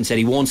already come out and said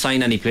he won't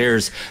sign any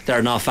players that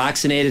are not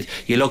vaccinated.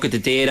 You look at the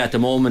data at the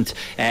moment,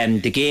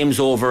 the games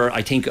over,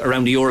 I think,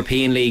 around the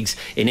European leagues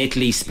in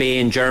Italy,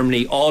 Spain,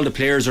 Germany, all the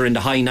players are in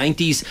the high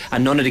 90s,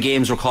 and none of the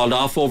games were called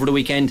off over the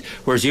weekend.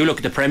 Whereas you look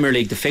at the Premier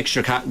League, the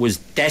fixture cap was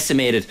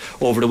decimated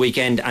over the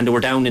weekend, and they were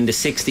down in the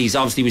 60s.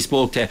 Obviously, we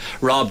spoke to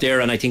Rob there,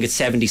 and I think it's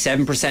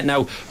 77%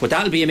 now. But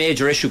that'll be a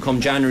major issue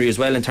come January as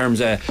well, in terms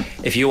of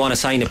if you want to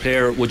sign a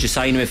player, would you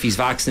sign him if he's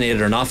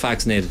vaccinated or not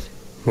vaccinated?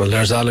 Well,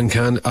 there's Alan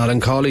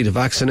Cawley, the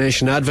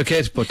vaccination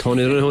advocate. But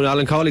Tony Donoghue and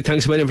Alan Cawley,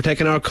 thanks a million for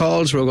taking our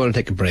calls. We're going to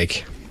take a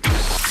break.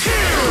 2FM.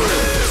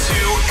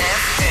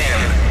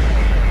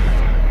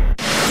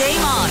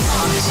 Game on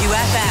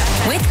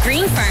 2FM. With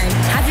Green Farm,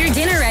 have your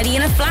dinner ready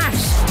in a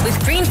flash. With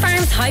Green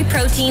Farm's high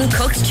protein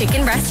cooked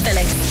chicken breast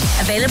fillet.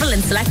 Available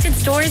in selected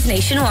stores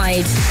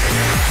nationwide.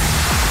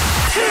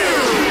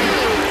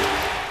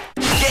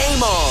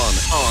 Game on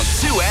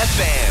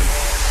 2FM.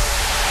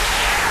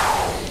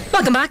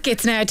 Welcome back.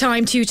 It's now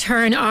time to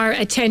turn our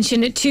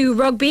attention to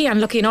rugby,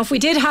 and lucky enough we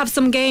did have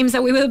some games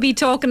that we will be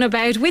talking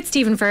about with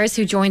Stephen Ferris,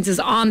 who joins us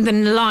on the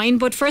line.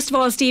 But first of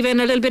all,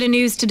 Stephen, a little bit of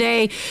news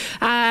today,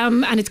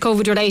 and it's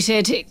COVID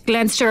related.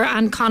 Leinster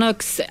and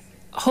Connacht's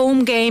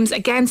home games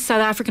against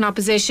South African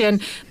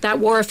opposition that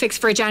were fixed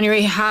for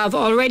January have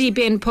already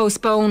been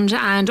postponed,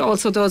 and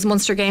also those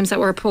Munster games that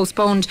were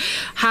postponed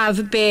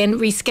have been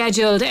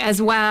rescheduled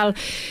as well.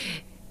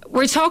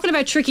 We're talking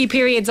about tricky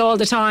periods all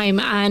the time,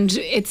 and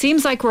it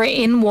seems like we're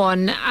in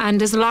one, and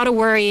there's a lot of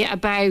worry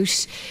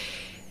about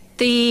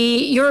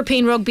the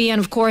European rugby and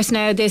of course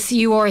now this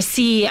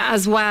URC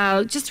as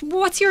well. Just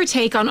what's your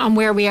take on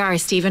where we are,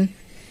 Stephen?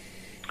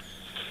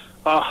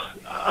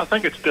 I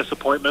think it's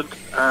disappointment.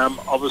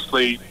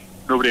 Obviously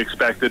nobody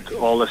expected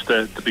all this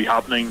to be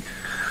happening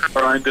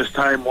around this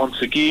time once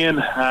again.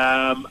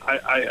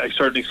 I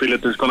certainly feel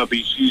that there's going to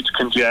be huge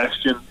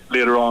congestion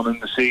later on in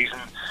the season.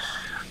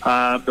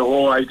 The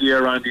whole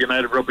idea around the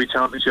United Rugby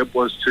Championship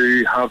was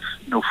to have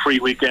free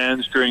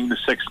weekends during the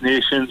Six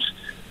Nations,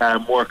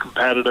 more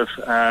competitive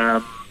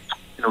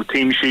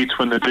team sheets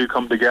when they do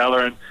come together,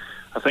 and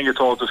I think it's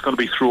all just going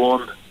to be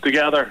thrown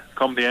together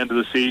come the end of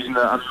the season,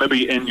 and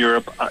maybe in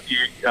Europe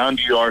and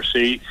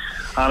URC,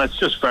 and it's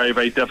just very,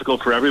 very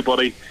difficult for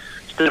everybody.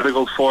 It's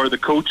difficult for the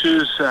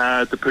coaches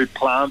to put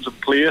plans in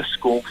place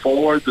going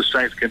forward. The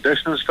strength and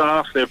conditioning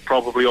staff, they've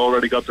probably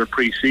already got their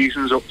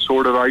pre-seasons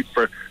sorted out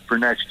for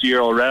next year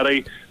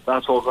already.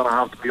 That's all going to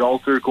have to be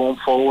altered going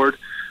forward.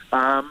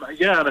 And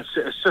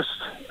it's just,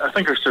 I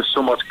think there's just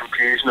so much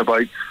confusion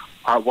about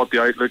what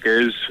the outlook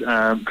is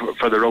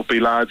for the rugby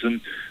lads,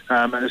 and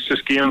it's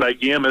just game by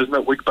game, isn't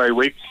it? Week by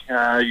week.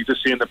 You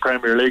just see in the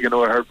Premier League, I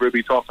know I heard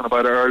Ruby talking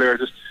about it earlier,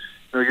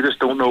 you just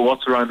don't know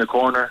what's around the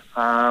corner.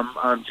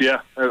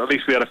 At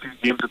least we had a few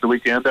games at the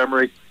weekend,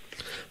 Emery.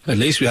 At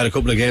least we had a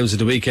couple of games at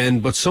the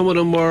weekend, but some of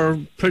them were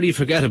pretty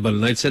forgettable,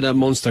 and I'd say that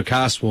Munster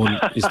Cast one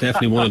is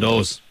definitely one of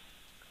those.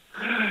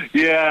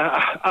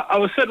 Yeah, I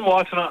was sitting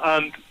watching it,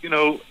 and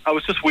I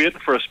was just waiting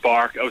for a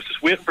spark. I was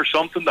just waiting for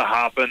something to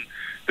happen,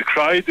 the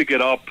crowd to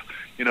get up,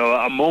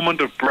 a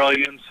moment of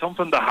brilliance,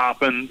 something to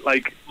happen.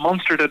 Like,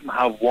 Munster didn't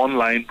have one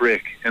line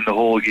break in the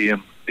whole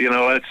game.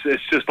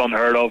 It's just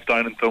unheard of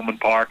down in Thomond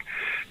Park.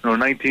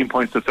 19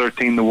 points to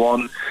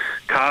 13-1.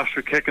 Cast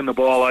were kicking the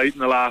ball out in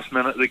the last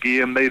minute of the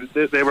game.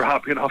 They were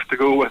happy enough to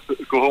go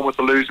home with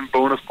the losing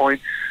bonus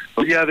point.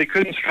 But yeah,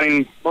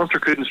 Munster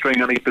couldn't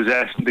string any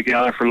possession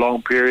together for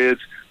long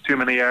periods. Too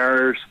many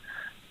errors.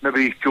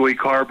 Maybe Joey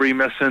Carberry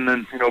missing,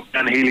 and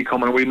Ben Healy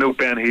coming. We know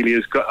Ben Healy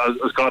has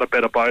got a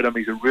bit about him.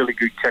 He's a really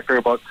good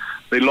kicker, but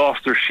they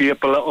lost their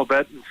shape a little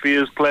bit in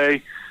phase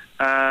play.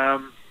 I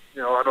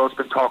know it's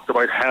been talked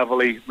about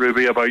heavily,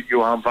 Ruby, about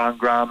Johan van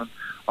Graan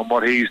and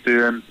what he's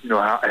doing.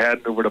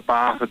 Heading over to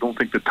Bath. I don't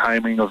think the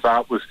timing of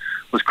that was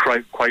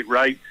quite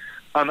right.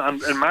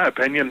 And in my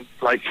opinion,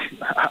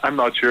 I'm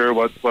not sure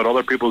what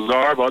other people's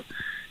are, but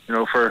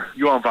for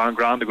Johan van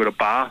Graan to go to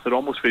Bath, it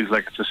almost feels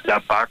like it's a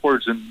step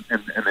backwards in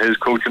his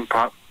coaching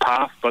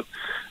path. But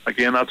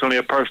again, that's only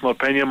a personal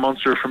opinion.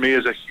 Munster for me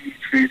is a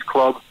huge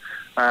club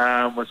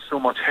with so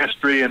much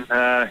history, and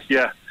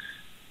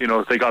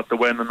they got the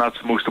win, and that's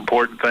the most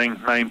important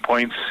thing. 9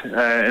 points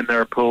in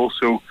their pool,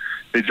 so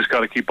they just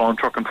got to keep on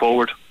trucking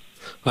forward.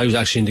 I was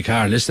actually in the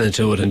car listening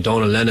to it, and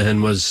Donald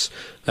Lenihan was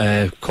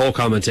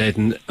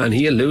co-commentating, and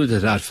he alluded to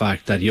that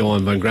fact that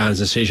Johan van Graan's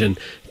decision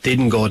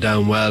didn't go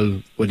down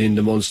well within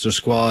the Munster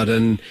squad,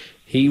 and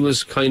he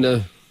was kind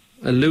of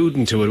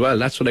alluding to it. Well,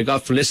 that's what I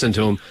got from listening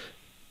to him.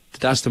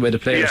 That's the way the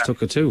players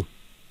took it too.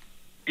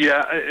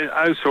 Yeah,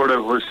 I sort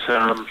of was...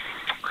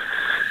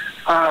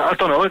 I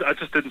don't know, I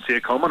just didn't see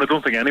it coming. I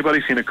don't think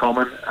anybody's seen it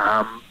coming.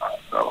 I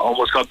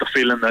almost got the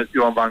feeling that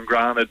Johan van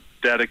Graan had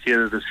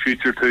dedicated his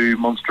future to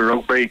Munster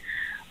rugby.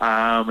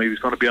 He was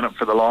going to be in it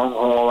for the long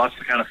haul. That's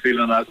the kind of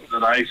feeling that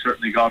I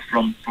certainly got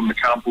from the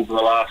camp over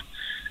the last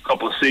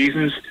couple of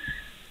seasons.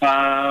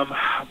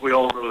 We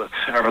all know that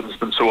everything's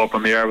been so up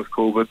in the air with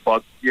COVID,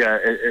 but yeah,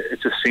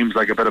 it just seems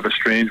like a bit of a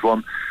strange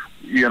one.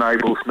 you and I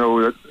both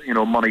know that, you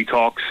know, money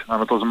talks,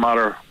 and it doesn't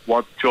matter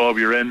what job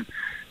you're in.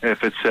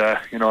 If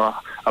it's you know,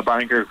 a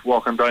banker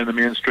walking down the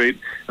main street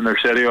in their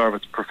city, or if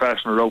it's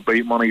professional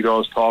rugby, money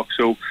does talk.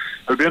 So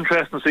it'll be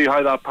interesting to see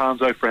how that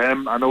pans out for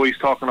him. I know he's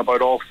talking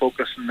about all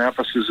focus and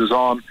emphasis is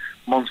on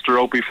Munster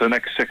rugby for the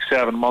next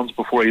 6-7 months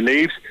before he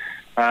leaves.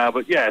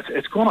 But yeah,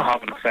 it's going to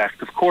have an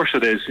effect. Of course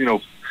it is. You know,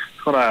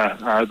 it's going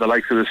to, the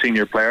likes of the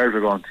senior players are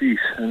going, geez,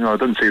 you know, I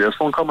didn't see this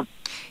one coming.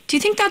 Do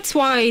you think that's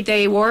why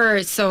they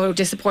were so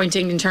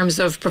disappointing in terms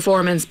of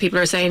performance? People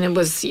are saying it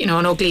was, you know,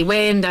 an ugly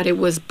win, that it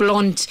was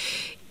blunt.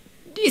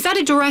 Is that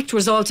a direct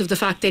result of the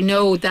fact they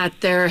know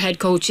that their head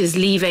coach is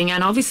leaving?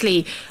 And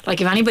obviously,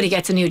 like, if anybody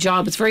gets a new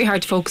job, it's very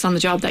hard to focus on the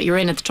job that you're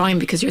in at the time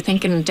because you're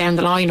thinking down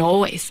the line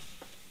always.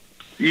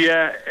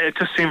 Yeah, it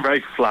just seemed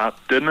very flat,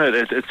 didn't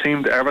it? It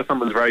seemed everything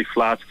was very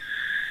flat.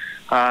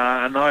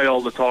 And now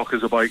all the talk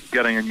is about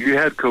getting a new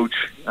head coach.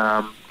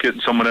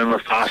 Getting someone in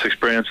with vast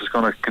experience is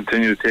going to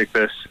continue to take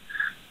this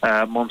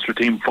Munster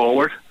team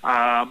forward.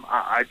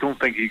 I don't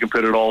think you can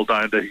put it all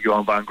down to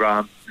Johan van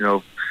Graan, you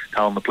know,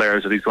 telling the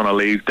players that he's going to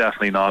leave.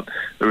 Definitely not.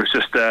 There was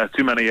just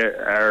too many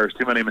errors,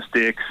 too many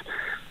mistakes.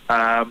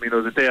 You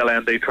know, the Dale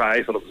Ende try,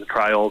 I thought it was a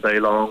try all day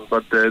long,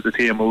 but the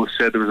TMO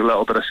said there was a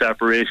little bit of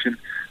separation,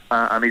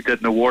 and he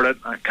didn't award it.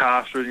 And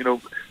Castres, you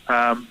know,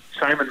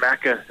 Simon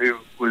Mecca, who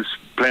was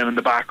playing in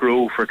the back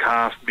row for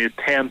Castres, made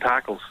 10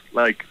 tackles.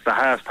 Like, the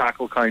highest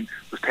tackle count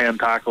was 10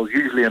 tackles.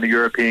 Usually in a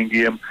European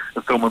game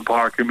in Thomond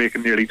Park, you're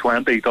making nearly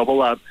 20,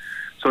 double that.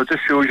 So it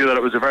just shows you that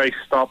it was a very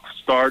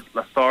stop-start,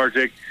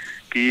 lethargic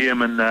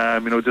game,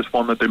 and you know, just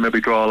one that they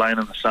maybe draw a line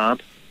in the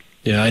sand.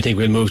 Yeah, I think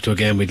we'll move to a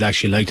game we'd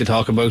actually like to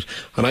talk about.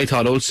 And I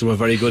thought Ulster were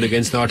very good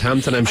against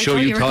Northampton. I'm sure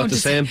you thought the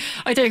same.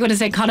 I thought you were going to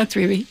say Connacht,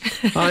 Ruby.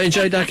 I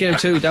enjoyed that game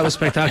too. That was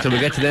spectacular.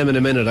 We'll get to them in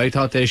a minute. I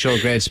thought they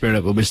showed great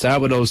spirit, but we'll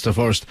start with Ulster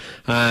first.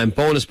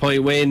 Bonus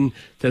point win.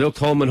 They looked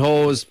home and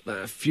hose.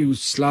 A few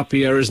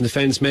sloppy errors in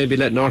defence, maybe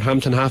let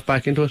Northampton half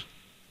back into it.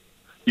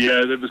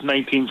 Yeah, it was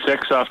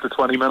 19-6 after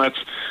 20 minutes.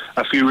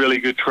 A few really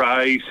good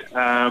tries.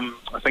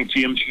 I think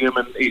James Hume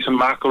and Ethan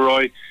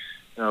McElroy,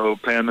 you know,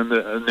 playing in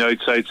the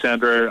outside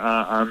centre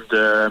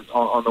and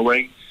on the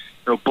wing,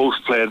 you know, both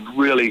played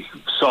really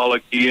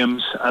solid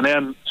games. And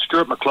then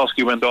Stuart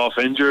McCluskey went off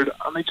injured,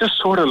 and they just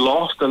sort of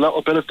lost a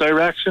little bit of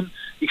direction.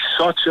 He's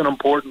such an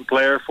important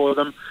player for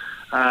them.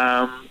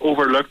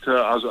 Overlooked,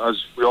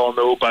 as we all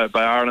know, by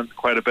Ireland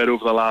quite a bit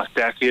over the last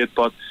decade,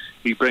 but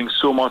he brings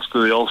so much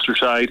to the Ulster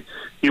side.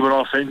 He went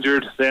off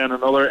injured. Then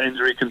another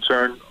injury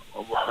concern.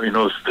 You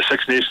know, the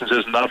Six Nations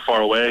isn't that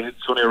far away.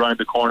 It's only around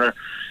the corner.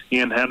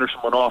 Ian Henderson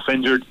went off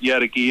injured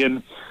yet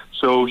again.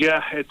 So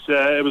yeah,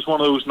 it was one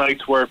of those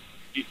nights where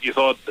you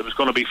thought it was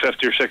going to be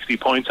 50 or 60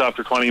 points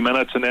after 20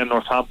 minutes, and then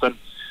Northampton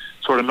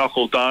sort of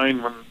knuckled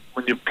down.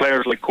 When you have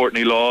players like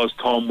Courtney Laws,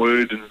 Tom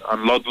Wood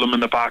and Ludlam in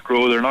the back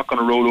row, they're not going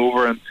to roll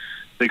over, and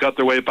they got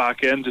their way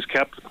back in, just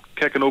kept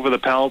kicking over the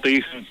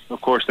penalties, and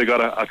of course they got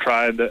a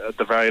try at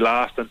the very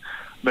last, and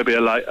maybe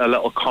a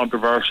little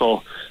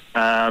controversial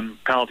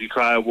penalty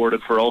try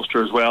awarded for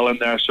Ulster as well in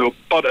there. So,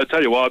 but I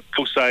tell you what,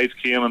 both sides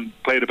came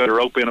and played a bit of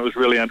rugby, and it was a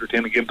really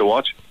entertaining game to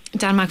watch.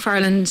 Dan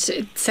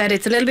McFarland said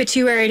it's a little bit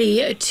too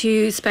early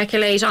to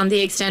speculate on the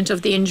extent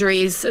of the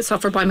injuries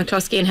suffered by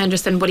McCluskey and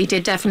Henderson, but he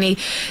did definitely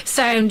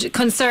sound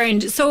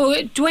concerned. So,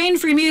 Dwayne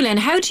Vermeulen,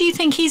 how do you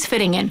think he's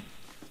fitting in?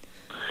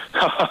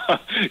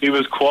 He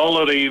was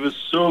quality. He was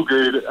so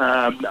good.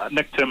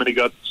 Nick Timoney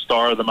got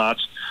star of the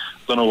match. I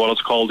don't know what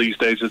it's called these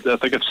days. I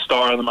think it's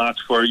star of the match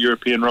for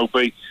European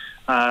rugby.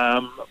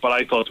 But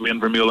I thought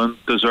Dwayne Vermeulen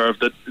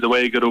deserved it. The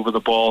way he got over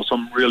the ball,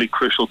 some really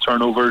crucial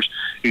turnovers.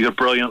 He's a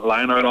brilliant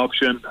line-out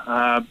option,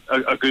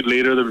 a good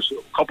leader. There was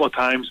a couple of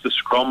times the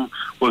scrum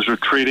was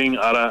retreating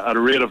at a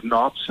rate of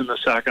knots in the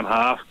second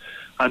half,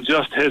 and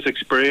just his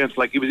experience,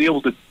 like he was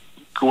able to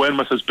go in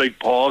with his big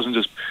paws and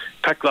just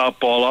pick that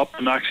ball up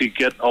and actually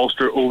get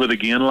Ulster over the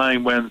gain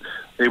line when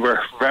they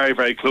were very,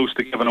 very close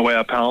to giving away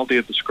a penalty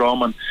at the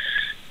scrum. And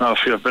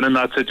I've been in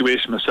that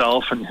situation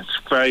myself, and it's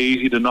very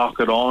easy to knock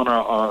it on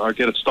or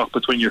get it stuck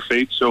between your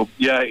feet. So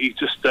yeah, he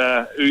just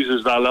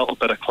oozes that little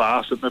bit of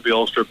class that maybe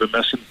Ulster have been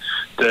missing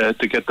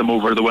to get them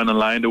over the winning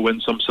line to win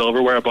some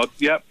silverware. But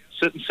yeah,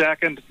 sitting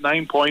second,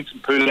 9 points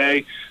in Pool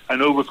A. I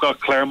know we've got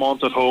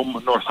Claremont at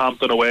home,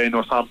 Northampton away.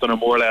 Northampton are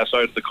more or less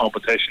out of the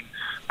competition,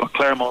 but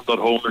Claremont at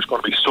home, there's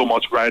going to be so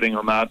much riding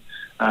on that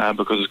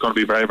because it's going to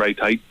be very, very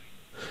tight.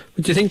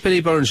 But do you think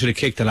Billy Byrne should have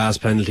kicked the last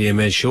penalty and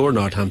made sure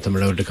Northampton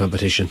were out of the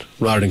competition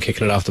rather than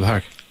kicking it off the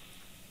park?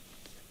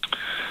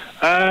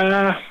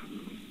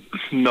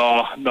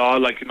 No,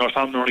 like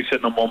Northampton are only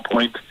sitting on 1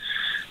 point.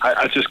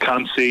 I just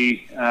can't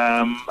see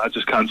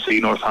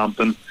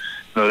Northampton.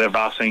 You know, they're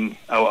vassing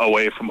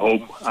away from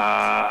home.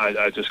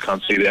 I just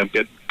can't see them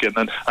getting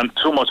in. And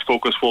so much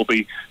focus will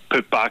be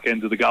put back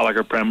into the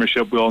Gallagher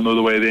Premiership. We all know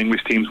the way the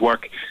English teams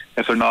work.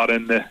 If they're not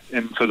in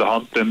for the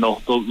hunt, then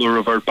they'll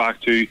revert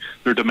back to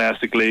their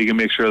domestic league and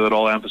make sure that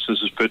all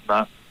emphasis is put in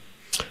that.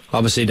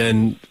 Obviously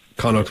then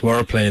Connacht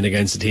were playing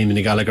against a team in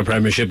the Gallagher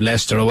Premiership,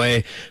 Leicester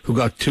away, who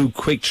got 2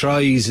 quick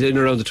tries in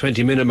around the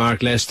 20-minute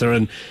mark, Leicester,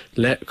 and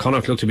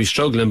Connacht looked to be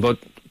struggling, but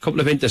a couple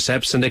of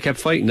intercepts and they kept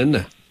fighting, didn't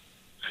they?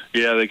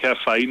 Yeah, they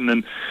kept fighting,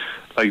 and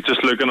like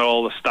just looking at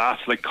all the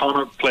stats, like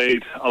Connacht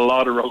played a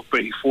lot of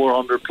rugby,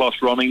 400 plus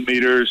running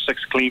meters,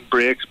 6 clean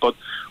breaks, but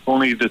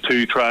only the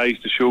 2 tries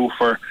to show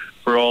for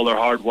all their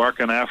hard work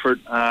and effort.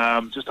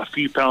 Just a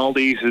few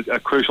penalties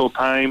at crucial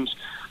times,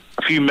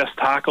 a few missed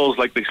tackles,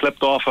 like they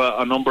slipped off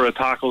a number of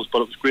tackles,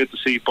 but it was great to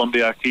see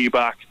Bundy Aki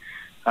back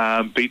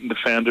beating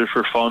defenders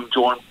for fun.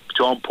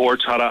 John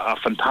Porch had a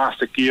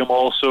fantastic game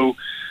also.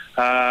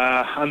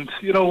 And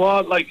you know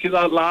what, like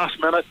that last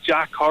minute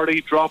Jack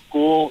Hardy drop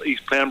goal, he's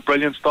playing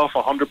brilliant stuff,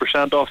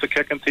 100% off the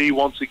kicking tee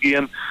once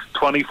again.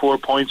 24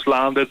 points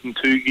landed in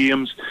 2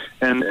 games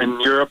in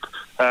Europe,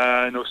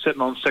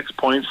 sitting on 6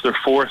 points. They're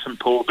 4th in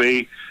Pool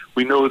B.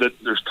 We know that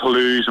there's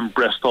Toulouse and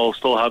Bristol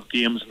still have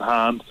games in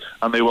hand,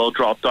 and they will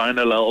drop down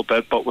a little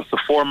bit, but with the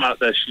format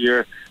this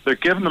year, they're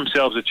giving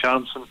themselves a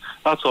chance, and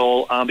that's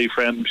all Andy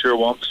Friend I'm sure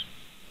wants.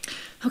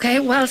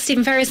 Okay, well,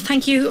 Stephen Ferris,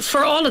 thank you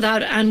for all of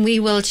that, and we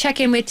will check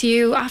in with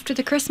you after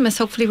the Christmas.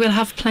 Hopefully we'll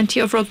have plenty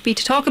of rugby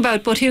to talk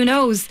about, but who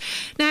knows.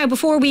 Now,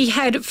 before we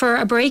head for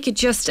a break,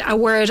 just a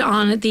word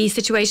on the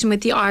situation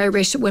with the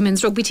Irish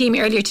women's rugby team.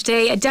 Earlier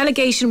today, a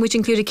delegation which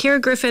included Ciara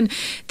Griffin,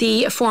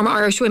 the former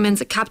Irish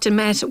women's captain,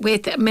 met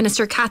with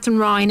Minister Catherine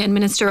Ryan and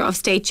Minister of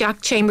State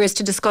Jack Chambers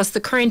to discuss the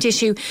current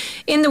issue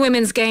in the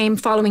women's game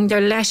following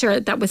their letter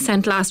that was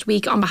sent last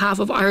week on behalf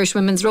of Irish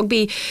women's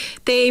rugby.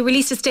 They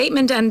released a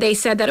statement and they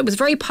said that it was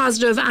very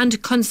positive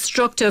and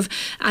constructive,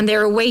 and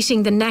they're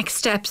awaiting the next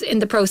steps in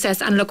the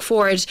process and look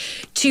forward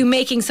to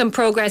making some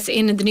progress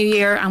in the new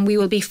year, and we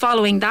will be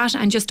following that.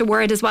 And just a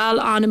word as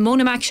well on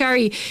Mona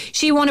McSherry.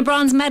 She won a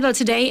bronze medal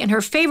today in her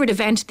favourite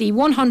event, the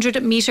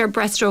 100 metre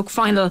breaststroke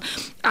final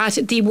at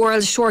the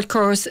World Short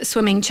Course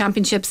Swimming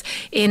Championships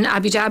in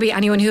Abu Dhabi.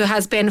 Anyone who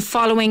has been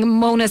following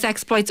Mona's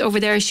exploits over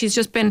there, she's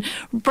just been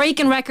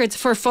breaking records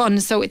for fun,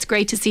 so it's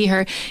great to see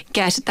her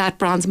get that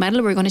bronze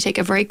medal. We're going to take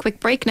a very quick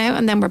break now,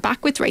 and then we're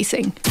back with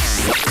racing. Game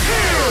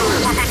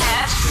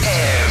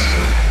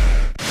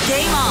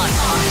on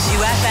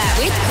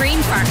 2FM with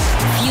Green Farm.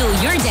 Fuel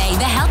your day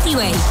the healthy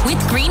way with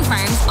Green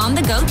Farm's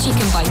on-the-go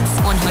chicken bites.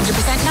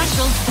 100%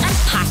 natural and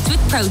packed with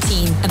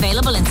protein.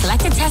 Available in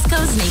selected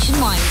Tesco's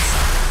nationwide.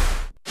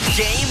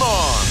 Game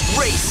on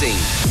racing.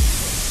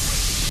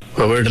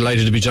 Well, we're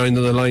delighted to be joined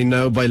on the line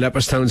now by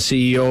Leopardstown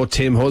CEO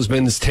Tim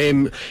Husbands.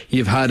 Tim,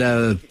 you've had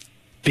a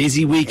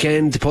busy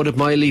weekend, to put it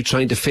mildly,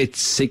 trying to fit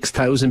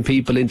 6,000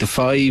 people into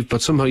 5,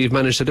 but somehow you've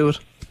managed to do it.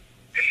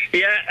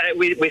 Yeah,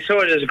 we saw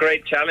it as a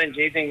great challenge.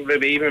 Evening,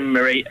 Ruby, evening,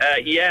 Marie.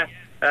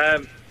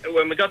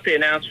 When we got the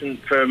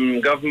announcement from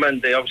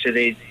government,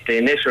 the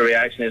initial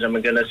reaction is, oh my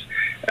goodness,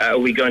 are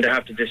we going to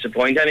have to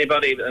disappoint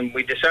anybody? And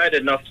we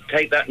decided not to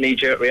take that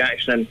knee-jerk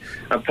reaction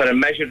and put a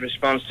measured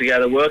response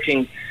together,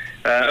 working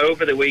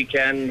over the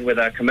weekend with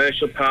our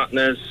commercial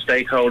partners,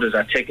 stakeholders,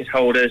 our ticket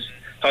holders,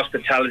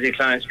 hospitality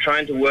clients,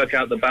 trying to work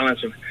out the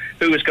balance of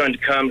who was going to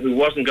come, who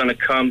wasn't going to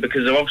come,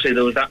 because obviously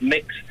there was that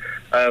mix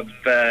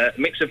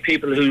of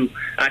people who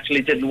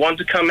actually didn't want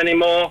to come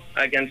anymore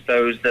against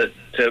those that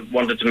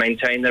wanted to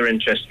maintain their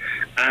interest.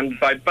 And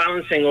by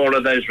balancing all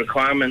of those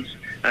requirements,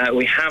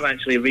 we have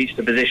actually reached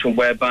a position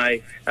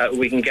whereby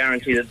we can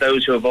guarantee that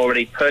those who have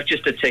already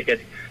purchased a ticket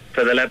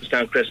for the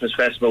Leopardstown Christmas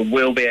Festival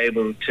will be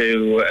able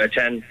to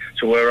attend.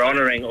 So we're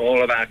honouring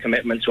all of our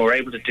commitments. We're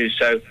able to do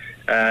so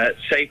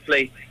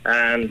safely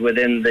and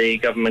within the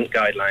government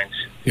guidelines.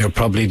 You're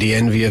probably the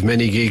envy of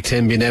many geek,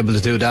 Tim, being able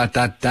to do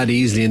that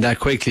easily and that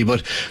quickly.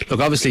 But look,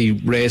 obviously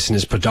racing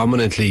is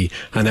predominantly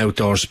an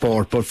outdoor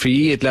sport, but for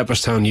you at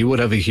Leopardstown you would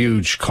have a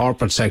huge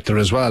corporate sector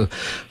as well.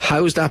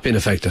 How's that been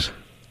affected?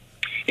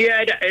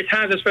 Yeah, it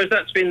has. I suppose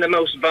that's been the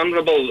most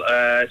vulnerable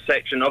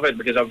section of it,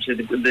 because obviously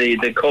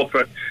the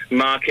corporate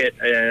market,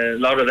 a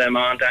lot of them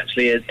aren't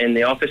actually in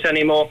the office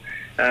anymore.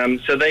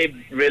 So they've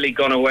really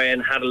gone away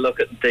and had a look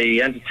at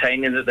the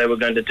entertaining that they were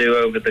going to do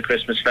over the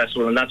Christmas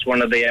festival, and that's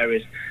one of the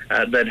areas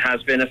that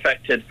has been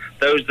affected.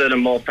 Those that are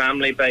more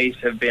family-based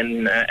have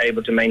been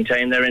able to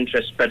maintain their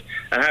interest, but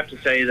I have to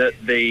say that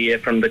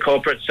from the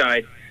corporate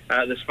side,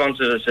 the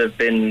sponsors have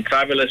been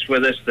fabulous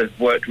with us. They've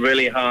worked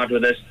really hard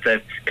with us.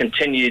 They've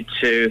continued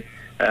to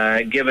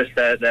give us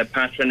their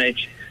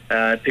patronage.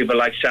 People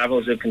like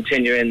Savills are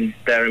continuing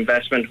their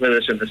investment with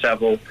us at the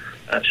Savile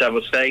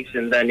Stakes,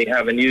 and then you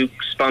have a new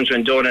sponsor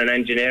in Dornan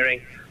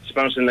Engineering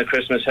sponsoring the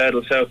Christmas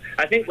Hurdle. So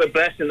I think we're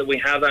blessed in that we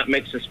have that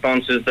mix of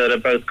sponsors that are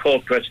both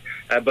corporate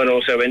but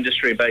also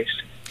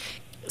industry-based.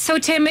 So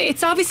Tim,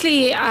 it's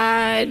obviously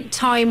a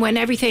time when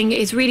everything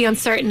is really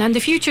uncertain, and the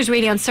future is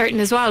really uncertain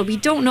as well. We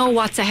don't know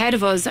what's ahead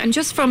of us, and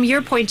just from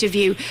your point of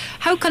view,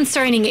 how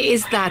concerning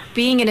is that,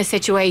 being in a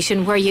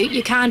situation where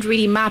you can't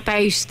really map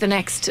out the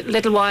next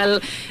little while,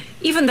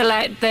 even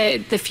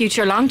the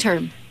future long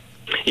term?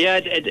 Yeah,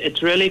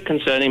 it's really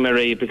concerning,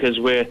 Marie, because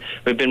we've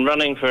been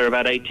running for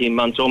about 18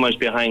 months, almost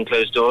behind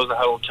closed doors the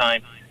whole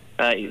time,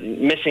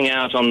 missing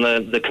out on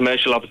the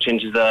commercial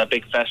opportunities that our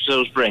big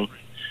festivals bring.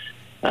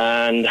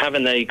 And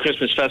having the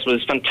Christmas festival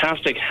is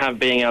fantastic,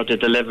 being able to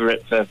deliver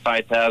it for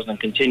 5,000 and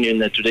continuing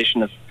the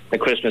tradition of the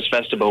Christmas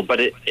festival,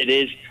 but it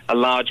is a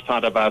large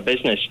part of our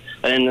business.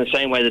 And in the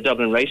same way, the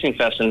Dublin Racing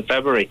Fest in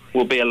February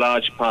will be a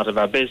large part of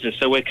our business.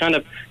 So we're kind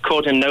of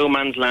caught in no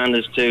man's land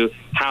as to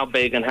how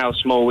big and how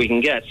small we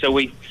can get. So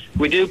we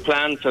do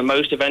plan for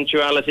most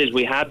eventualities.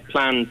 We had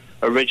planned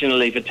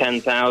originally for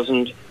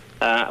 10,000.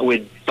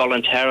 We'd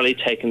voluntarily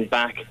taken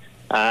back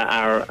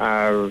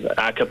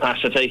our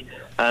capacity,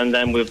 and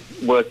then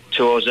we've worked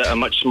towards a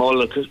much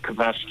smaller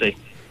capacity.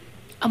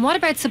 And what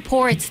about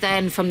supports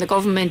then from the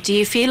government? Do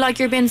you feel like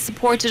you're being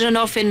supported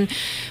enough in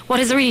what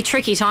is a really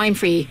tricky time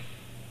for you?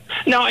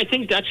 No, I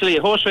think actually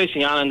Horse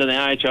Racing Ireland and the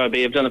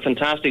IHRB have done a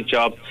fantastic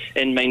job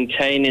in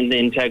maintaining the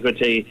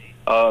integrity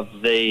of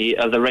the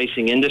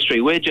racing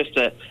industry. We're just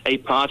a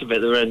part of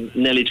it. There are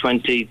nearly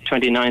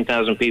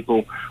 29,000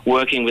 people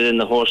working within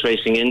the horse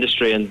racing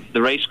industry, and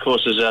the race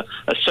courses are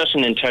such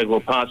an integral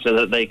part so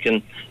that they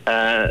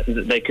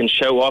can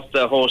show off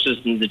their horses,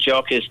 and the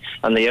jockeys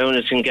and the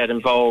owners can get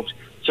involved.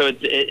 So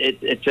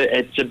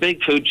it's a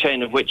big food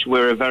chain of which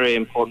we're a very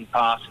important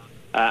part.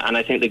 And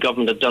I think the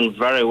government have done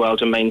very well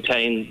to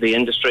maintain the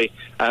industry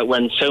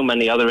when so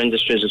many other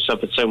industries have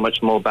suffered so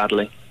much more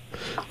badly.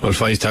 Well,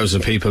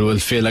 5,000 people will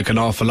feel like an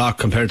awful lot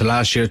compared to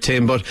last year,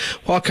 Tim, but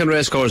what can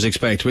racegoers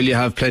expect? Will you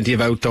have plenty of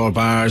outdoor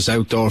bars,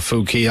 outdoor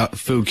food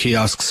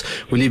kiosks?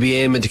 Will you be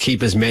aiming to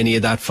keep as many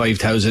of that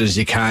 5,000 as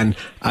you can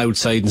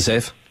outside and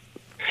safe?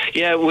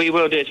 Yeah, we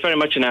will do. It's very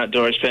much an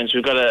outdoor experience.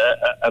 We've got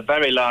a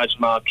very large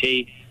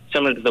marquee,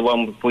 similar to the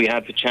one we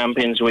had for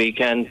Champions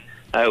Weekend,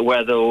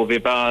 where there will be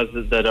bars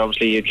that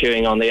obviously you're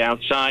queuing on the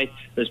outside.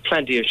 There's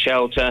plenty of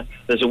shelter.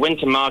 There's a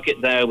winter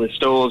market there with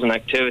stalls and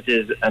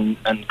activities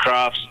and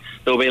crafts.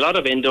 There will be a lot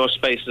of indoor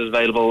spaces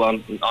available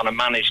on a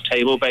managed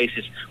table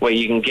basis where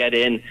you can get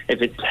in if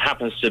it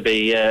happens to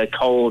be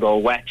cold or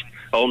wet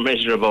or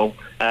miserable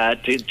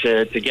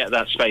to get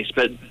that space.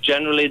 But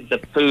generally the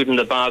food and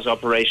the bars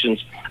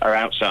operations are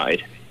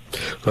outside.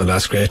 Well,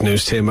 that's great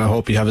news, Tim. I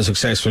hope you have a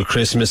successful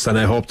Christmas, and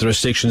I hope the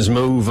restrictions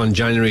move on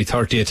January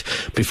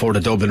 30th before the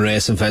Dublin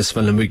Racing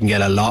Festival, and we can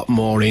get a lot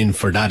more in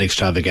for that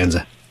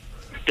extravaganza.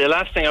 The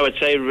last thing I would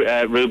say,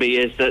 Ruby,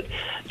 is that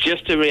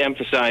just to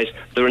re-emphasise,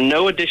 there are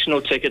no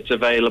additional tickets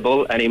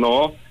available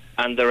anymore,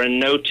 and there are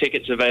no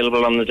tickets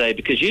available on the day,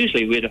 because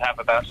usually we'd have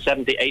about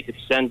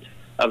 70-80%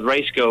 of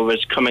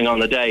racegoers coming on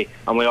the day,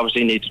 and we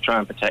obviously need to try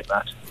and protect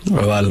that.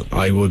 Well,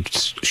 I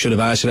should have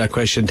asked you that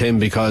question, Tim,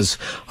 because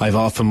I've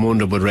often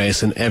wondered, would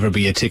racing ever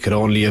be a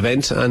ticket-only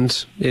event?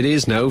 And it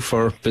is now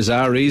for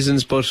bizarre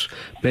reasons, but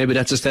maybe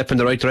that's a step in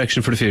the right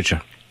direction for the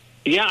future.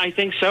 Yeah, I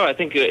think so. I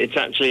think it's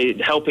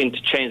actually helping to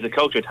change the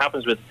culture. It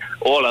happens with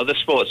all other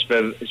sports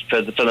for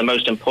the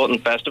most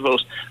important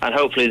festivals, and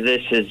hopefully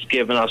this has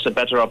given us a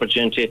better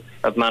opportunity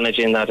of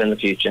managing that in the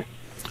future.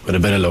 With a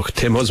bit of luck.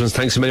 Tim Husbands,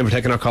 thanks a million for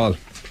taking our call.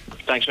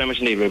 Thanks very much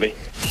indeed, Ruby.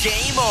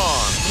 Game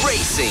on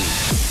racing.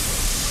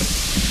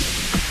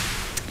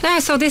 Now,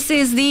 so this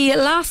is the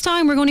last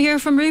time we're going to hear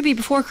from Ruby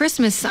before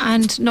Christmas,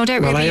 and no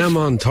doubt Well, Ruby, I am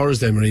on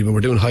Thursday, Marie, but we're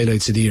doing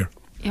highlights of the year.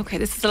 Okay,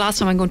 this is the last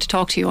time I'm going to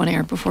talk to you on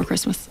air before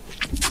Christmas.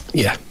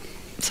 Yeah.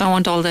 So I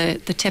want all the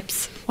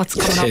tips. What's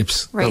coming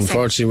tips. up? Racing.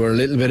 Unfortunately, we're a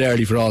little bit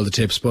early for all the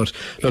tips, but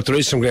look, there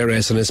is some great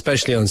racing,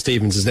 especially on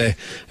Stevens' Day,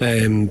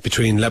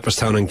 between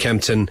Leopardstown and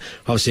Kempton.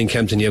 Obviously in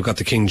Kempton you've got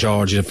the King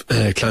George, you've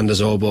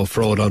Clandazobo,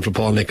 Frodon for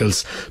Paul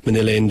Nichols,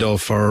 Manila Indo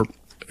for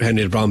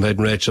Henry the Bromhead,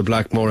 and Rachel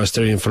Blackmore.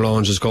 Asterion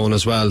Forlange is going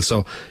as well,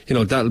 so you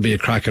know that'll be a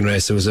cracking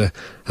race. It was a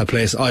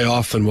place I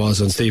often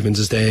was on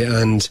Stevens' Day,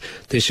 and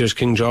this year's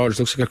King George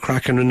looks like a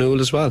cracking renewal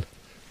as well.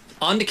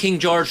 On the King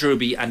George,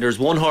 Ruby, and there's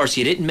one horse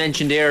you didn't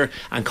mention there,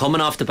 and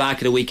coming off the back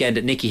of the weekend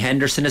that Nicky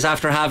Henderson is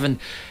after having,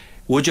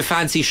 would you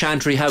fancy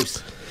Chantry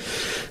House?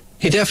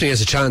 He definitely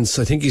has a chance.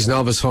 I think he's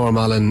novice form,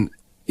 Alan.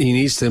 He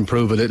needs to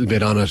improve a little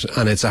bit on it,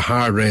 and it's a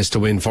hard race to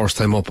win first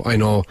time up. I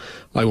know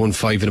I won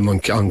 5 of them on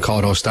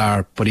Cawdo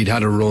Star, but he'd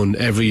had a run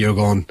every year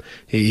going.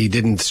 He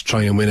didn't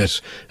try and win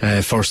it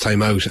first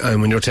time out,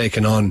 and when you're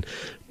taking on,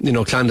 you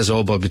know,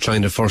 Clandazobo will be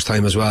trying the first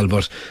time as well,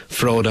 but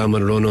Frodon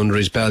will run under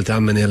his belt,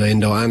 and Manila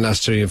Indo and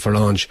Asterion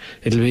Forlange.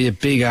 It'll be a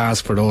big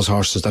ask for those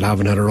horses that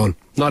haven't had a run.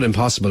 Not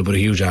impossible, but a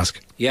huge ask.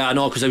 Yeah, I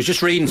know, because I was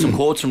just reading some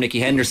quotes from Nicky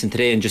Henderson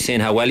today and just saying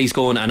how well he's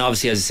going, and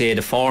obviously, as I say,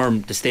 the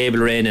form, the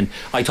stable are in, and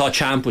I thought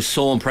Champ was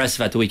so impressive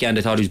at the weekend.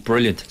 I thought he was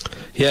brilliant.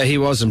 Yeah, he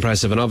was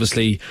impressive, and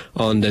obviously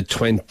on the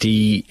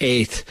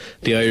 28th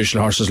the Irish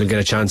horses will get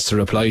a chance to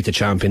reply to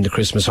Champ in the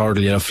Christmas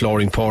hurdle. You have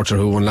Flooring Porter,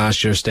 who won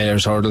last year's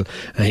Stairs hurdle,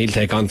 and he'll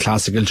take on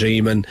Classical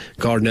Dream, and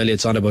Gordon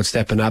Elliott's on about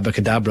stepping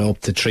Abacadabra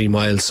up to 3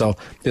 miles, so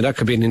yeah, that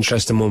could be an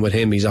interesting one with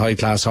him. He's a high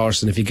class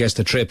horse, and if he gets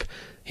the trip,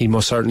 he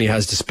most certainly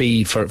has the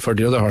speed for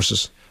the other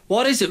horses.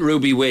 What is it,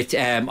 Ruby, with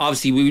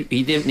obviously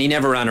he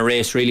never ran a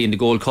race really in the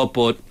Gold Cup,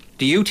 but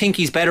do you think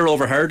he's better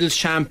over hurdles,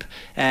 Champ,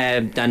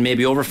 than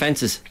maybe over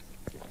fences?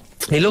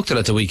 He looked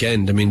at the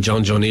weekend. I mean,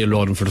 John O'Neill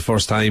rode him for the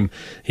first time.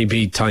 He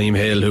beat Time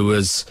Hill, who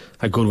was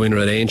a good winner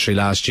at Aintree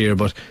last year.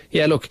 But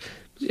yeah, look,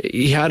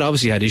 he had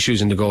obviously had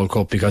issues in the Gold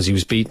Cup because he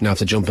was beaten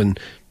after jumping,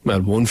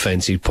 one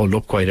fence. He pulled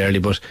up quite early,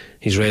 but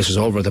his race was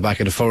over at the back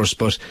of the first.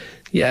 But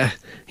yeah,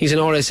 he's an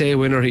RSA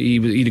winner. He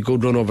had a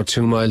good run over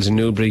 2 miles in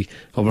Newbury,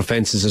 over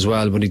fences as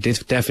well, but he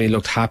definitely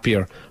looked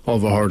happier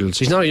over hurdles.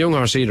 He's not a young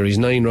horse either. He's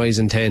 9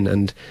 rising 10,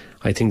 and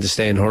I think the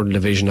stay in hurdle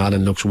division,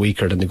 Alan, looks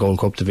weaker than the Gold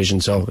Cup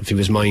division, so if he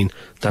was mine,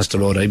 that's the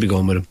road I'd be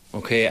going with him.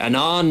 Okay, and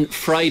on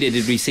Friday,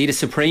 did we see the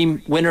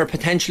Supreme winner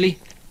potentially?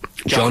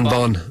 John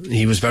Bunn.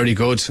 He was very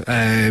good.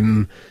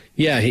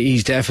 Yeah, he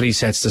definitely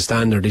sets the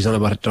standard. He's done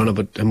about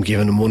I'm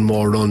giving him one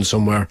more run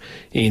somewhere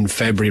in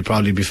February,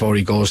 probably before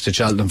he goes to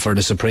Cheltenham for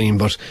the Supreme.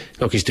 But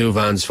look, he's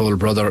Douvan's full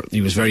brother.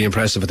 He was very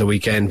impressive at the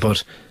weekend,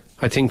 but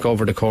I think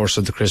over the course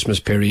of the Christmas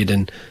period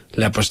in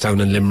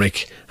Leopardstown and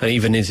Limerick, and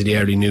even into the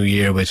early New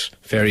Year with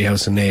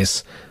Fairyhouse and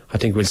Naas, I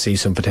think we'll see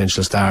some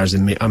potential stars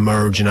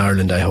emerge in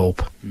Ireland, I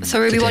hope. So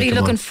Ruby, what are you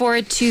looking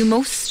forward to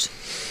most?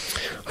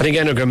 I think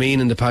Enor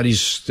Grameen in the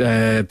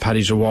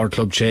Paddy's Reward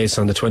Club chase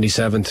on the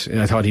 27th.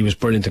 I thought he was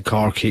brilliant at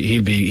Cork.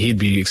 He'd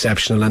be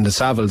exceptional, and the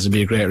Savills would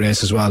be a great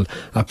race as well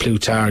at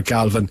Plutar,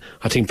 Galvin.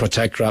 I think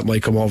Protectorat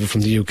might come over from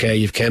the UK.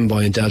 You've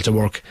Kenboy and Delta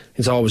Work.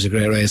 It's always a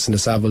great race, and the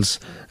Savills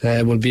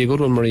will be a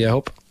good one, Marie, I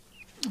hope.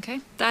 Okay,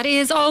 that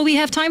is all we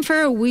have time for.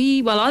 I'll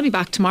be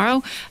back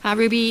tomorrow.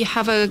 Ruby,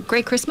 have a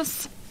great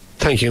Christmas.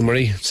 Thank you,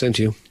 Marie. Same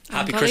to you.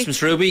 Happy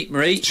Christmas, Ruby.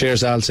 Marie.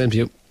 Cheers, Al. Same to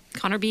you.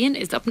 Connor Bean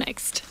is up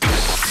next.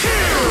 2FM.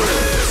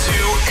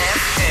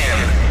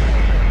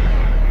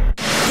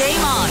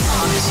 Game on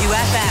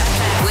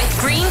 2FM with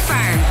Green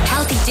Farm.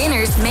 Healthy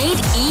dinners made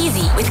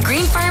easy with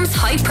Green Farm's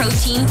high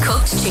protein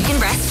cooked chicken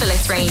breast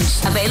fillets range.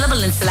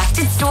 Available in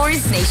selected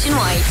stores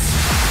nationwide.